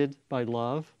guided by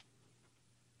love,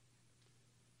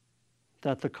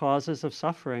 that the causes of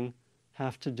suffering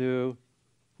have to do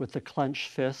with the clenched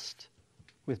fist,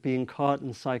 with being caught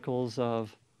in cycles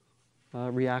of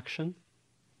reaction,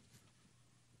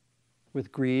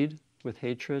 with greed, with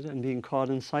hatred, and being caught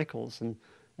in cycles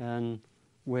and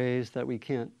ways that we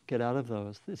can't get out of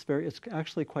those. It's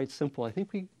actually quite simple. I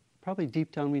think we probably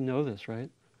deep down we know this, right?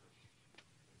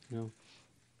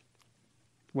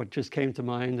 What just came to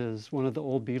mind is one of the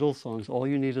old Beatles songs, "All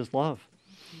You Need Is Love."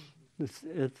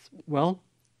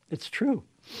 It's true.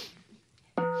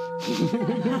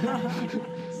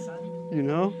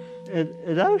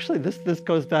 It actually, this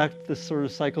goes back, this sort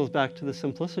of cycles back to the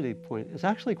simplicity point. It's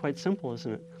actually quite simple,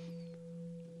 isn't it?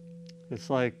 It's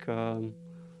like,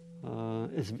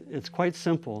 it's quite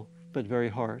simple, but very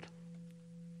hard.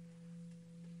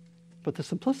 But the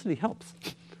simplicity helps.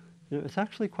 It's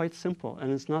actually quite simple,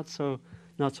 and it's not so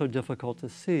difficult to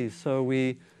see. So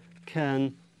we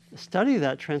can study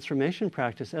that transformation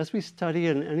practice. As we study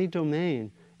it in any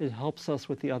domain, it helps us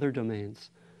with the other domains.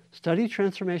 Study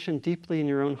transformation deeply in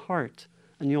your own heart,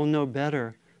 and you'll know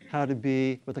better how to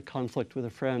be with a conflict with a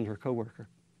friend or coworker.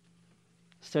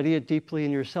 Study it deeply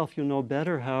in yourself, you'll know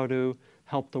better how to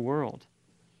help the world,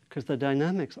 because the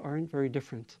dynamics aren't very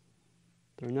different.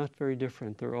 They're not very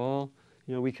different. They're all,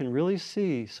 we can really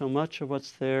see so much of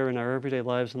what's there in our everyday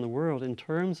lives in the world in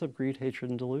terms of greed, hatred,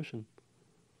 and delusion,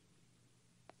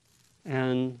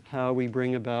 and how we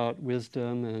bring about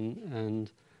wisdom and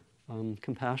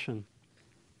compassion.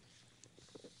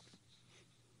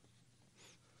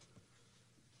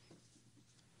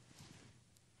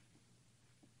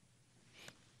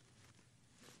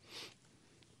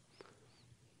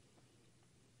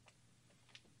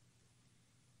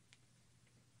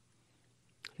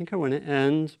 I think I want to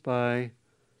end by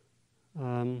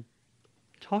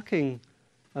talking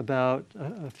about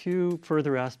a few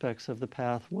further aspects of the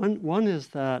path. One is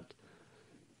that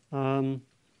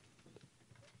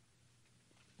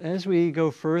as we go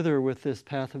further with this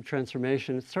path of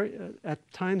transformation,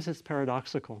 at times it's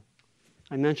paradoxical.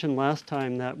 I mentioned last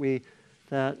time that we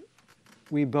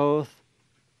both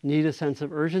need a sense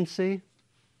of urgency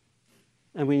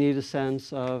and we need a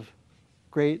sense of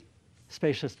great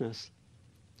spaciousness,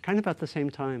 kind of at the same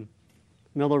time.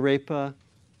 Milarepa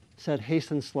said,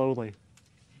 hasten slowly.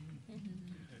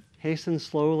 Hasten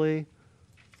slowly.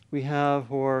 We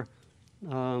have, or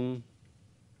I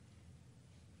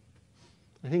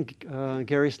think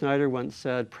Gary Snyder once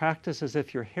said, practice as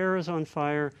if your hair is on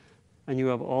fire and you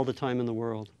have all the time in the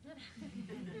world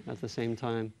at the same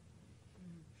time.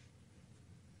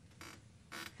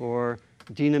 Or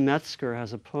Dina Metzger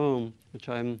has a poem, which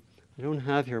I don't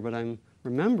have here, but I'm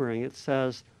remembering. It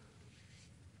says,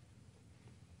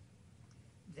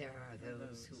 there are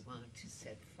those who want to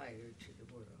set fire to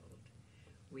the world.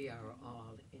 We are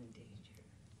all in danger.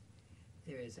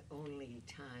 There is only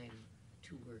time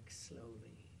to work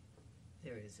slowly.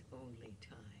 There is only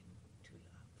time to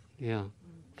love. Yeah.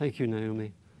 Thank you,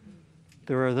 Naomi.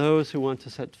 There are those who want to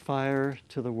set fire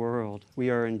to the world. We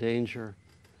are in danger.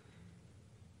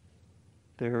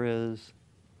 There is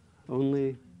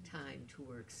only time to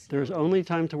work slowly. There's only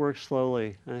time to work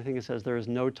slowly. And I think it says there is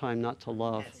no time not to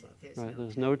love.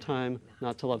 There's no time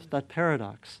not to love. That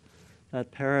paradox,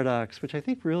 which I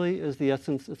think really is the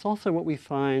essence. It's also what we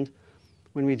find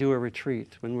when we do a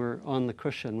retreat, when we're on the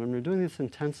cushion, when we're doing this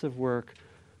intensive work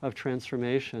of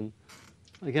transformation.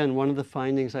 Again, one of the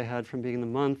findings I had from being in the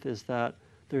month is that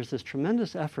there's this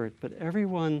tremendous effort, but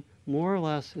everyone more or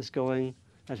less is going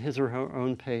at his or her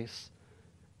own pace,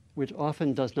 which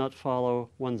often does not follow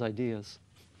one's ideas.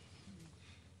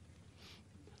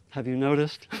 Have you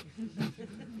noticed?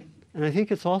 And I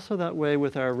think it's also that way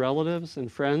with our relatives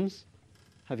and friends.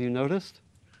 Have you noticed?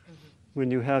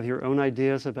 When you have your own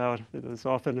ideas about, it's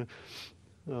often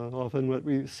what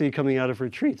we see coming out of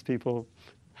retreats. People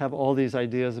have all these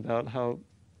ideas about how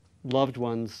loved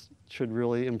ones should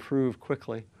really improve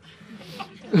quickly.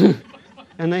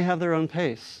 And they have their own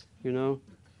pace,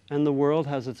 and the world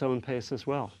has its own pace as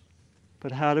well.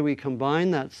 But how do we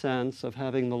combine that sense of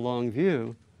having the long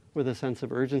view with a sense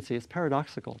of urgency? It's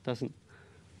paradoxical. It doesn't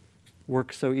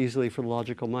work so easily for the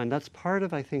logical mind. That's part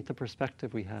of, I think, the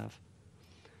perspective we have.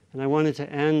 And I wanted to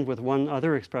end with one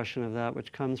other expression of that,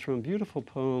 which comes from a beautiful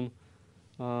poem,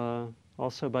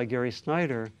 also by Gary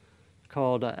Snyder,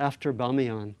 called After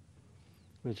Bamiyan,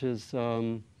 which is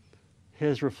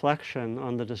his reflection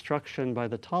on the destruction by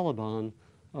the Taliban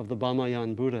of the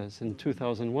Bamiyan Buddhas in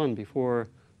 2001, before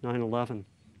 9/11.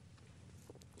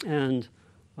 And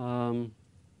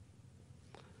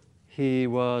he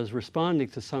was responding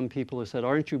to some people who said,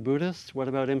 aren't you Buddhists? What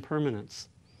about impermanence?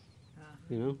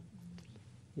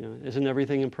 Isn't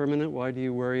everything impermanent? Why do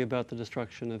you worry about the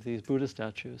destruction of these Buddha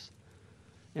statues?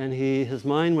 And his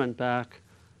mind went back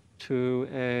to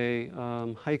a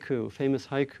famous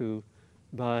haiku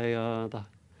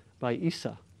by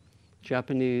Issa,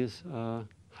 Japanese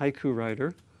haiku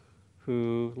writer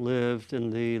who lived in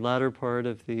the latter part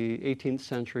of the 18th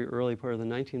century, early part of the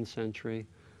 19th century,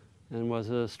 and was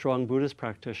a strong Buddhist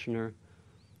practitioner.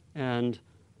 And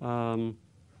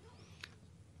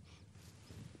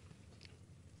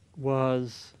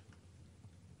was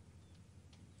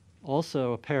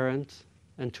also a parent,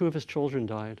 and two of his children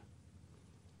died.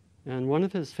 And one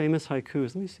of his famous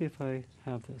haikus, let me see if I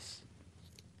have this.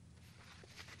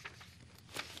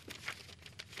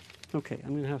 Okay,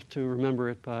 I'm going to have to remember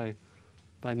it by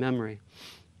memory.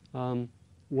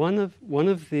 One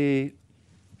of the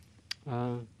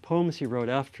poems he wrote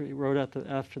after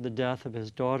the death of his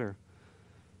daughter,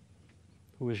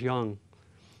 who was young,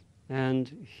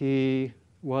 and he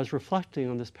was reflecting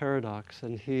on this paradox,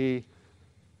 and he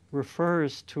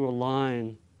refers to a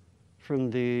line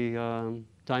from the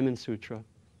Diamond Sutra,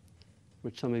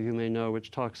 which some of you may know,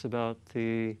 which talks about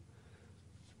the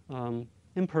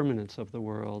impermanence of the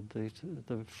world.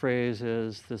 The phrase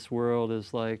is, this world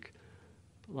is like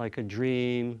a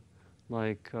dream,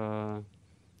 like the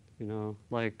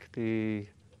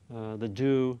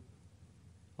dew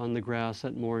on the grass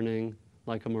at morning,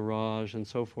 like a mirage, and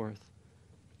so forth.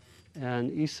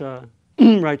 And Issa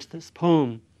writes this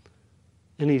poem,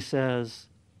 and he says,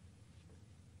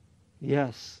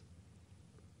 yes,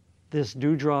 this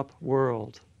dewdrop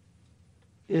world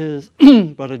is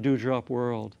but a dewdrop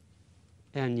world,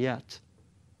 and yet.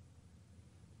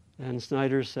 And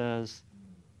Snyder says,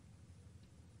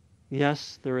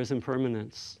 yes, there is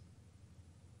impermanence,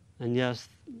 and yes,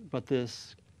 but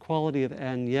this quality of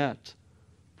and yet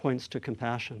points to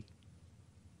compassion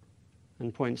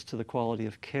and points to the quality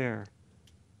of care.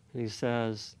 And he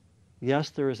says, yes,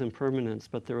 there is impermanence,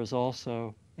 but there is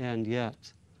also and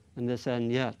yet. And this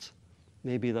and yet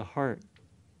may be the heart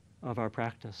of our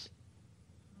practice.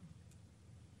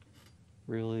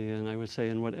 really. And I would say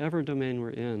in whatever domain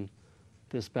we're in,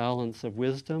 this balance of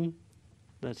wisdom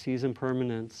that sees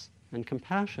impermanence and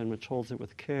compassion, which holds it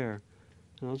with care.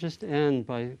 And I'll just end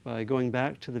by going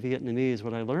back to the Vietnamese,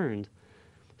 what I learned.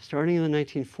 Starting in the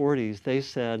 1940s, they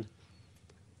said,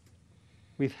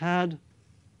 we've had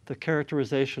the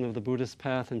characterization of the Buddhist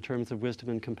path in terms of wisdom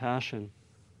and compassion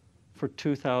for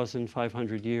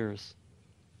 2,500 years.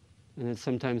 And it's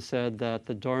sometimes said that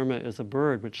the Dharma is a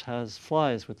bird which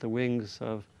flies with the wings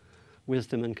of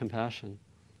wisdom and compassion.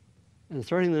 And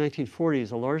starting in the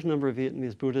 1940s, a large number of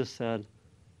Vietnamese Buddhists said,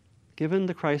 given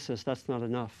the crisis, that's not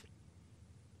enough.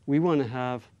 We want to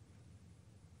have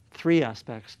 3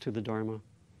 aspects to the Dharma.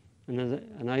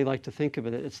 And I like to think of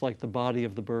it, it's like the body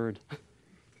of the bird.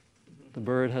 The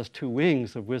bird has 2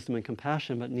 wings of wisdom and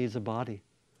compassion, but needs a body.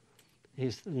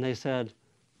 And they said,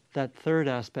 that 3rd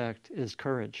aspect is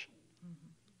courage.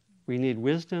 We need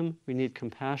wisdom, we need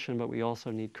compassion, but we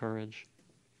also need courage.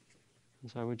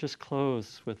 And so I would just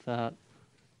close with that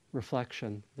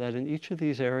reflection, that in each of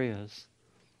these areas,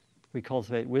 we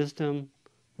cultivate wisdom,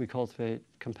 we cultivate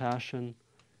compassion,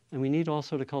 and we need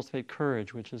also to cultivate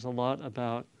courage, which is a lot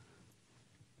about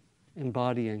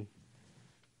embodying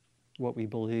what we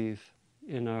believe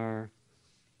in our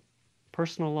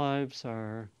personal lives,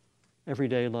 our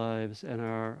everyday lives, and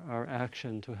our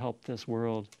action to help this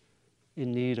world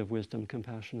in need of wisdom,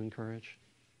 compassion, and courage.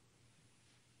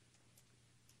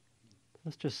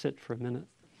 Let's just sit for a minute.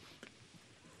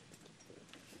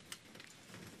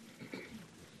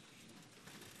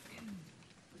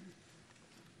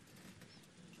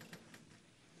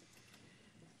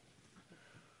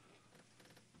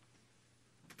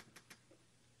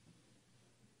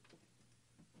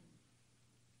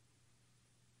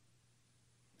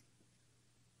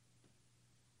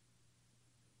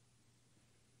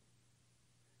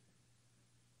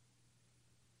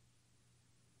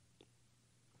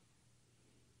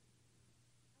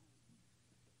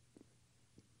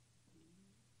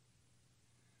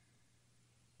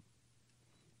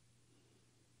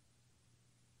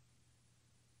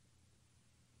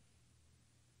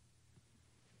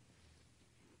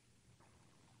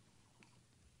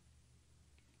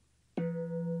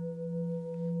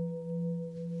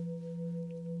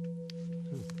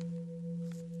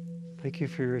 Thank you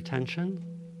for your attention.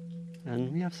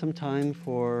 And we have some time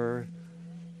for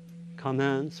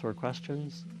comments or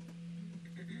questions.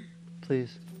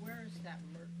 Please. Where is that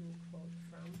Merton quote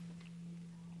from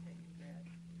that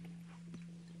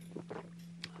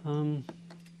you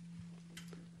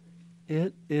read?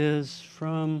 It is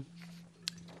from,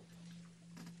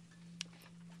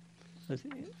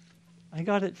 I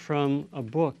got it from a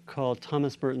book called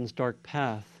Thomas Merton's Dark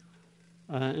Path.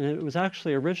 And it was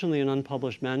actually originally an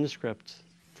unpublished manuscript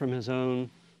from his own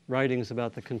writings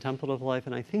about the contemplative life,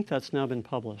 and I think that's now been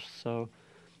published. So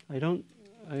I don't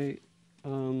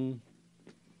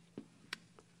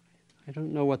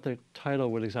know what the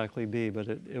title would exactly be, but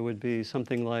it would be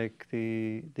something like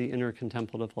the Inner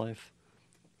Contemplative Life.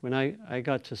 When I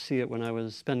got to see it when I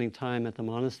was spending time at the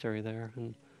monastery there,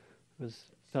 and it was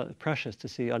precious to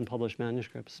see unpublished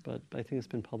manuscripts, but I think it's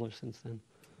been published since then.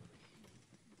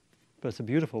 But it's a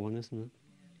beautiful one, isn't it?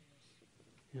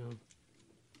 Yeah.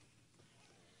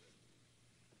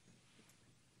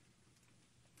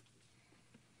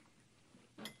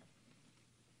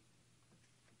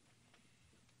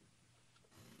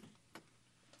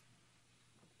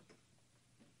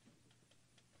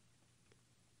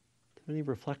 Any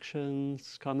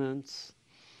reflections, comments?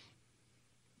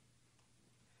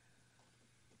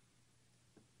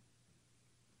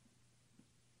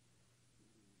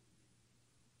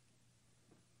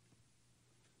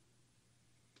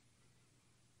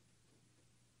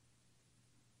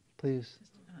 Please.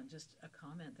 Just a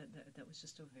comment that was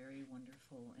just a very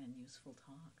wonderful and useful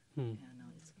talk. Hmm. And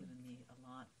it's given me a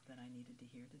lot that I needed to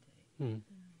hear today. Hmm. And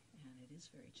it is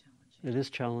very challenging. It is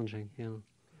challenging, yeah.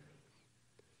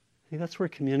 I think that's where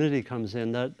community comes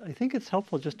in. That I think it's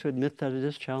helpful just to admit that it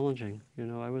is challenging. You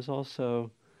know, I was also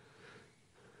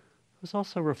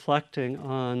reflecting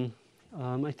on.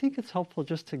 I think it's helpful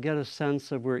just to get a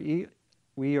sense of where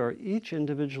we are each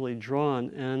individually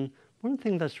drawn. And one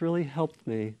thing that's really helped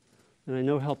me, and I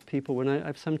know helped people when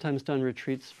I've sometimes done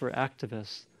retreats for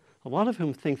activists, a lot of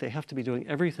whom think they have to be doing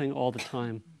everything all the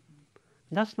time.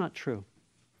 And that's not true.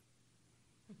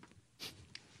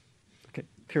 Okay,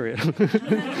 period.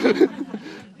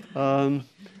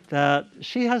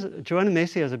 Joanna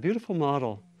Macy has a beautiful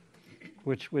model,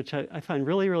 which I find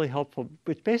really, really helpful,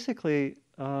 which basically,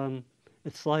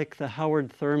 it's like the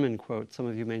Howard Thurman quote, some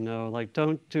of you may know, like,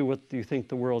 don't do what you think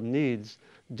the world needs,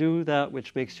 do that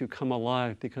which makes you come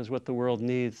alive, because what the world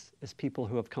needs is people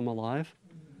who have come alive.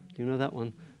 You know that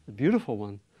one? A beautiful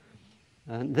one.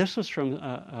 And this was from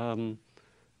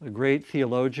a great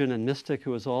theologian and mystic who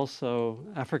was also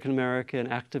African-American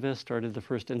activist, started the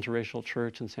first interracial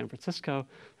church in San Francisco.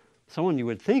 Someone you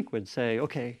would think would say,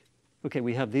 okay,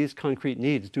 we have these concrete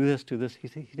needs, do this, do this. He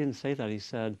didn't say that. He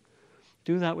said,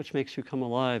 do that which makes you come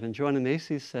alive. And Joanna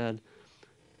Macy said,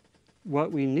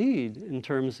 what we need in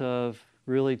terms of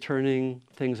really turning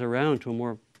things around to a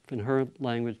more, in her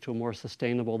language, to a more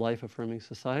sustainable, life-affirming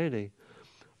society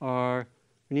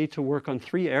we need to work on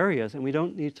 3 areas, and we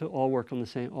don't need to all work on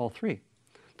all 3.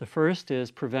 The first is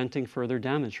preventing further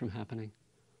damage from happening.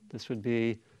 This would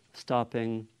be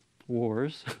stopping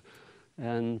wars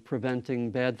and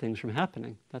preventing bad things from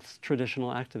happening. That's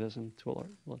traditional activism, to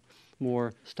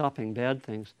more stopping bad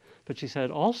things. But she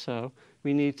said also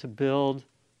we need to build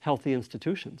healthy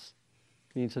institutions.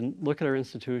 We need to look at our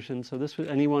institutions. So this was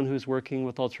anyone who's working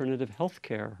with alternative health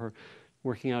care or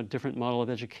working out a different model of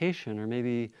education or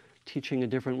maybe teaching a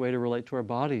different way to relate to our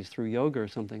bodies through yoga or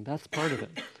something. That's part of it.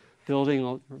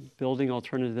 Building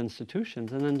alternative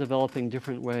institutions and then developing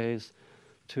different ways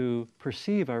to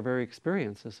perceive our very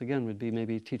experiences. Again, would be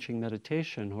maybe teaching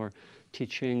meditation or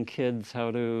teaching kids how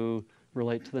to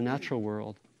relate to the natural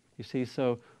world. You see,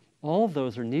 so all of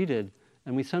those are needed.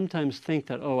 And we sometimes think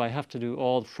that, I have to do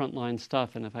all the frontline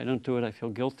stuff, and if I don't do it, I feel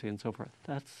guilty and so forth.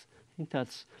 I think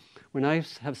that's, when I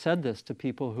have said this to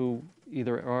people who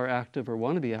either are active or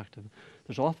want to be active,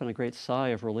 there's often a great sigh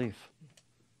of relief.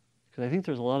 Because I think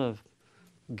there's a lot of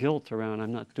guilt around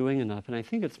I'm not doing enough. And I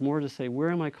think it's more to say, where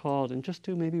am I called? And just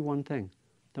do maybe one thing.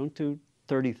 Don't do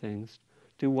 30 things.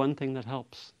 Do one thing that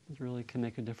helps. It really can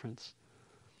make a difference.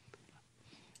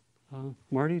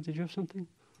 Marty, did you have something?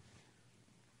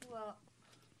 Well,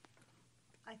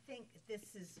 I think this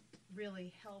is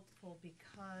really helpful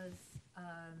because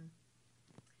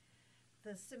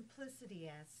the simplicity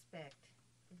aspect,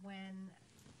 when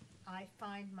I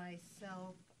find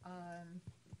myself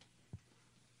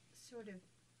sort of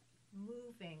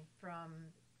moving from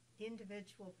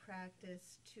individual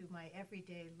practice to my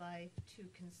everyday life to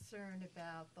concern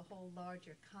about the whole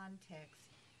larger context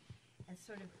and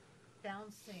sort of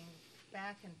bouncing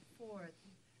back and forth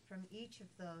from each of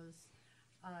those,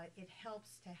 it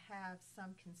helps to have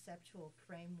some conceptual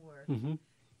framework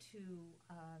to,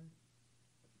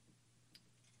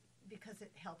 because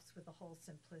it helps with the whole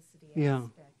simplicity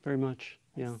aspect. Very much.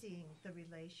 And seeing the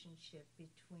relationship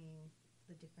between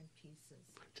the different pieces.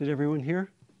 Did everyone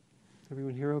hear?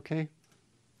 Everyone hear okay?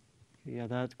 Yeah,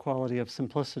 that quality of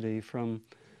simplicity from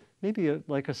maybe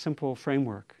like a simple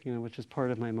framework, which is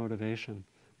part of my motivation.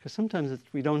 Because sometimes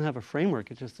we don't have a framework.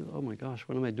 It's just, oh my gosh,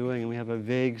 what am I doing? And we have a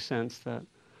vague sense that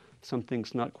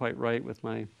something's not quite right with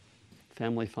my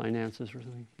family finances or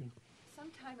something. Some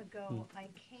time ago, I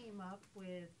came up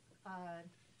with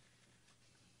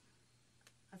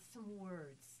some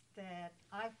words that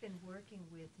I've been working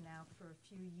with now for a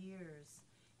few years,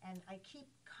 and I keep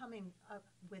coming up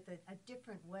with a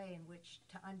different way in which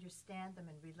to understand them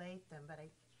and relate them, but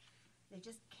they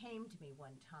just came to me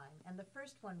one time. And the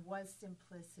first one was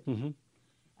simplicity,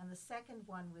 and the second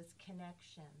one was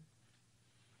connection,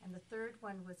 and the third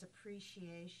one was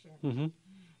appreciation,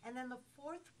 and then the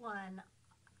fourth one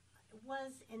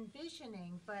was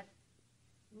envisioning, but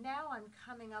now I'm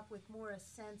coming up with more a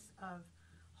sense of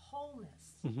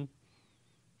wholeness,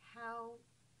 how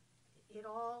it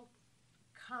all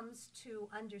comes to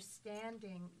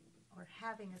understanding or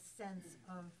having a sense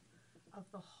of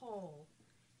the whole,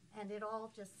 and it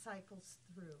all just cycles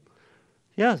through.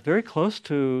 Yeah, it's very close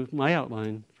to my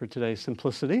outline for today.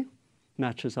 Simplicity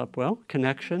matches up well.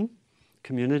 Connection,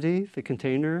 community, the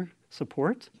container,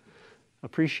 support,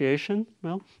 appreciation,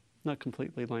 well, not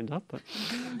completely lined up, but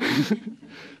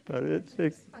but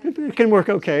it can work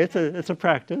okay. It's a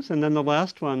practice. And then the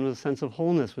last one was a sense of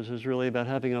wholeness, which is really about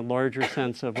having a larger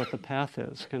sense of what the path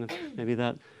is, kind of maybe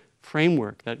that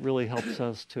framework that really helps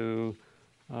us to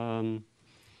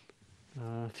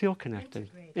feel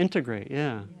connected. Integrate,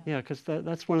 because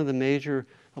that's one of the major,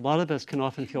 a lot of us can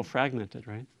often feel fragmented,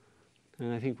 right?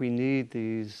 And I think we need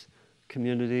these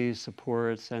communities,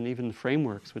 supports, and even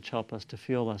frameworks which help us to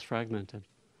feel less fragmented.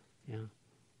 Yeah.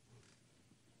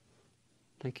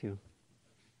 Thank you.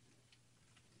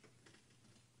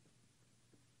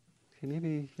 Okay,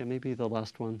 maybe the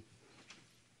last one.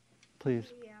 Please.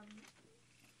 The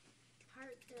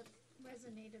part that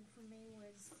resonated for me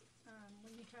was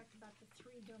when you talked about the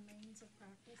 3 domains of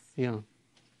practice. Yeah.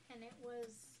 And it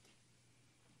was,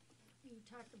 you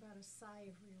talked about a sigh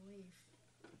of relief.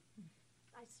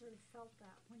 I sort of felt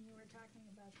that when you were talking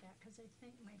about that, because I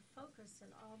think my focus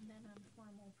had all been on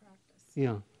formal practice.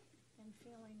 Yeah. And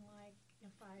feeling like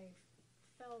if I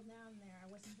fell down there, I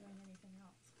wasn't doing anything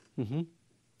else. Mm-hmm. And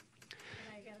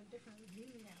I got a different view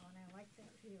now, and I like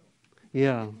that view.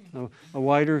 Yeah, a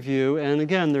wider view. And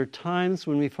again, there are times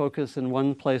when we focus in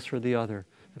one place or the other.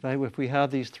 If we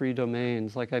have these three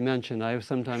domains, like I mentioned, I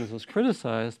sometimes was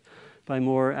criticized by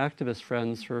more activist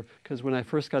friends because when I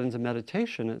first got into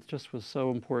meditation, it just was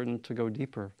so important to go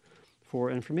deeper.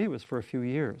 And for me, it was for a few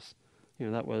years.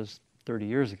 That was 30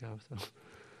 years ago. So.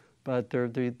 But there are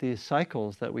these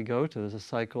cycles that we go to. There's the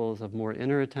cycles of more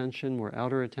inner attention, more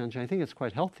outer attention. I think it's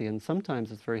quite healthy, and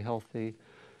sometimes it's very healthy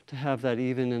to have that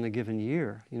even in a given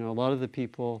year. A lot of the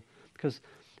people, because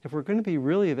if we're going to be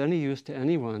really of any use to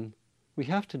anyone, we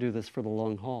have to do this for the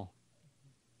long haul,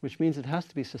 which means it has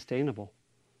to be sustainable.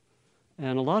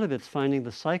 And a lot of it's finding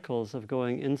the cycles of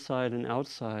going inside and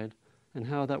outside and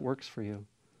how that works for you.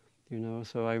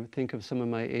 So I think of some of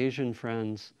my Asian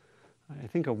friends. I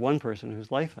think of one person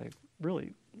whose life I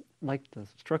really liked the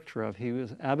structure of. He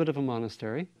was abbot of a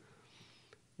monastery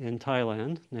in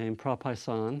Thailand named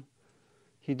Prapaisan.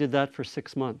 He did that for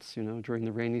 6 months, during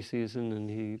the rainy season, and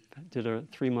he did a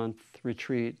 3-month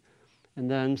retreat.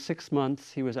 And then 6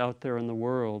 months he was out there in the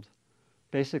world,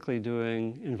 basically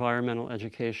doing environmental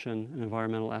education and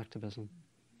environmental activism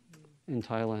in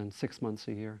Thailand, 6 months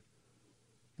a year.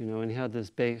 And he had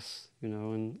this base,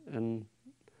 and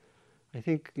I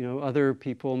think, other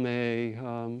people may,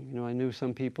 I knew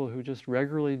some people who just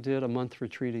regularly did a month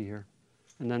retreat a year,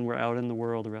 and then we're out in the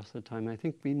world the rest of the time. I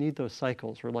think we need those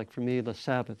cycles, or like for me, the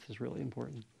Sabbath is really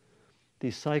important.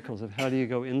 These cycles of how do you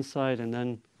go inside and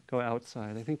then go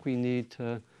outside. I think we need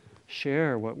to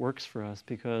share what works for us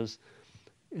because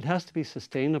it has to be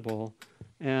sustainable,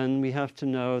 and we have to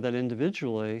know that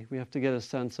individually, we have to get a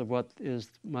sense of what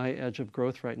is my edge of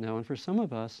growth right now. And for some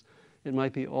of us, it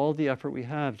might be all the effort we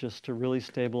have just to really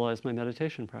stabilize my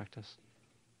meditation practice,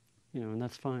 and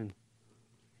that's fine.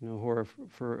 Or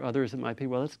for others it might be,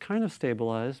 well, it's kind of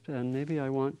stabilized, and maybe I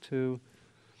want to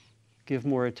give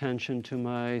more attention to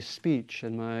my speech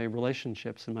and my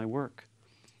relationships and my work.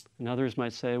 And others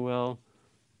might say, well,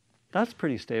 that's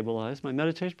pretty stabilized. My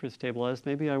meditation is pretty stabilized.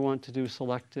 Maybe I want to do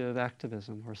selective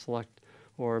activism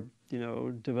or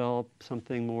develop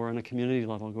something more on a community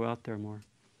level, go out there more.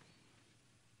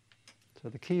 So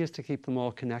the key is to keep them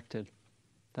all connected.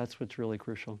 That's what's really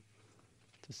crucial.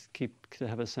 To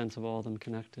have a sense of all of them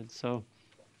connected. So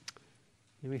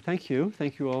anyway, thank you.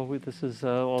 Thank you all. This is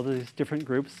all these different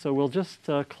groups. So we'll just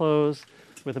close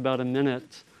with about a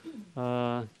minute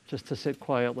just to sit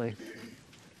quietly.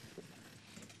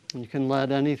 And you can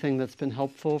let anything that's been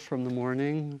helpful from the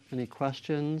morning, any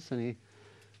questions,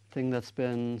 anything that's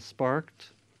been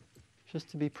sparked, just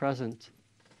to be present,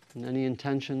 and any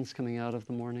intentions coming out of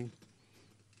the morning.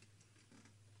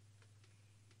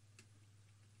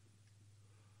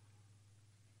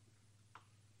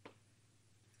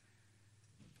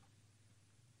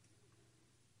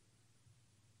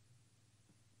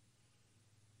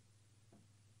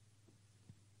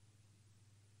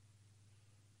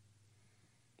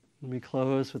 We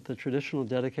close with the traditional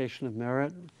dedication of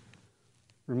merit,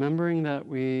 remembering that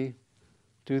we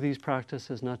do these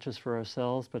practices not just for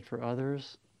ourselves, but for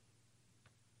others.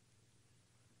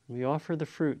 We offer the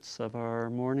fruits of our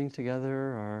morning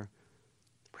together, our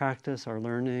practice, our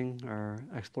learning, our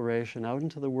exploration out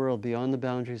into the world beyond the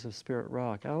boundaries of Spirit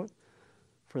Rock, out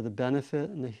for the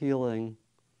benefit and the healing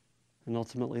and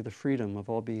ultimately the freedom of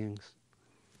all beings.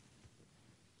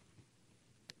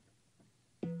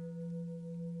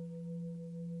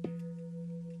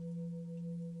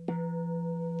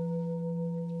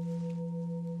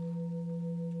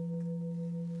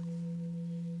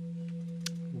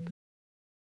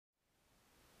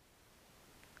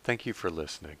 Thank you for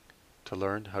listening. To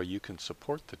learn how you can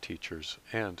support the teachers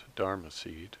and Dharma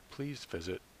Seed, please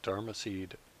visit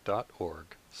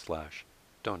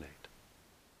dharmaseed.org/donate.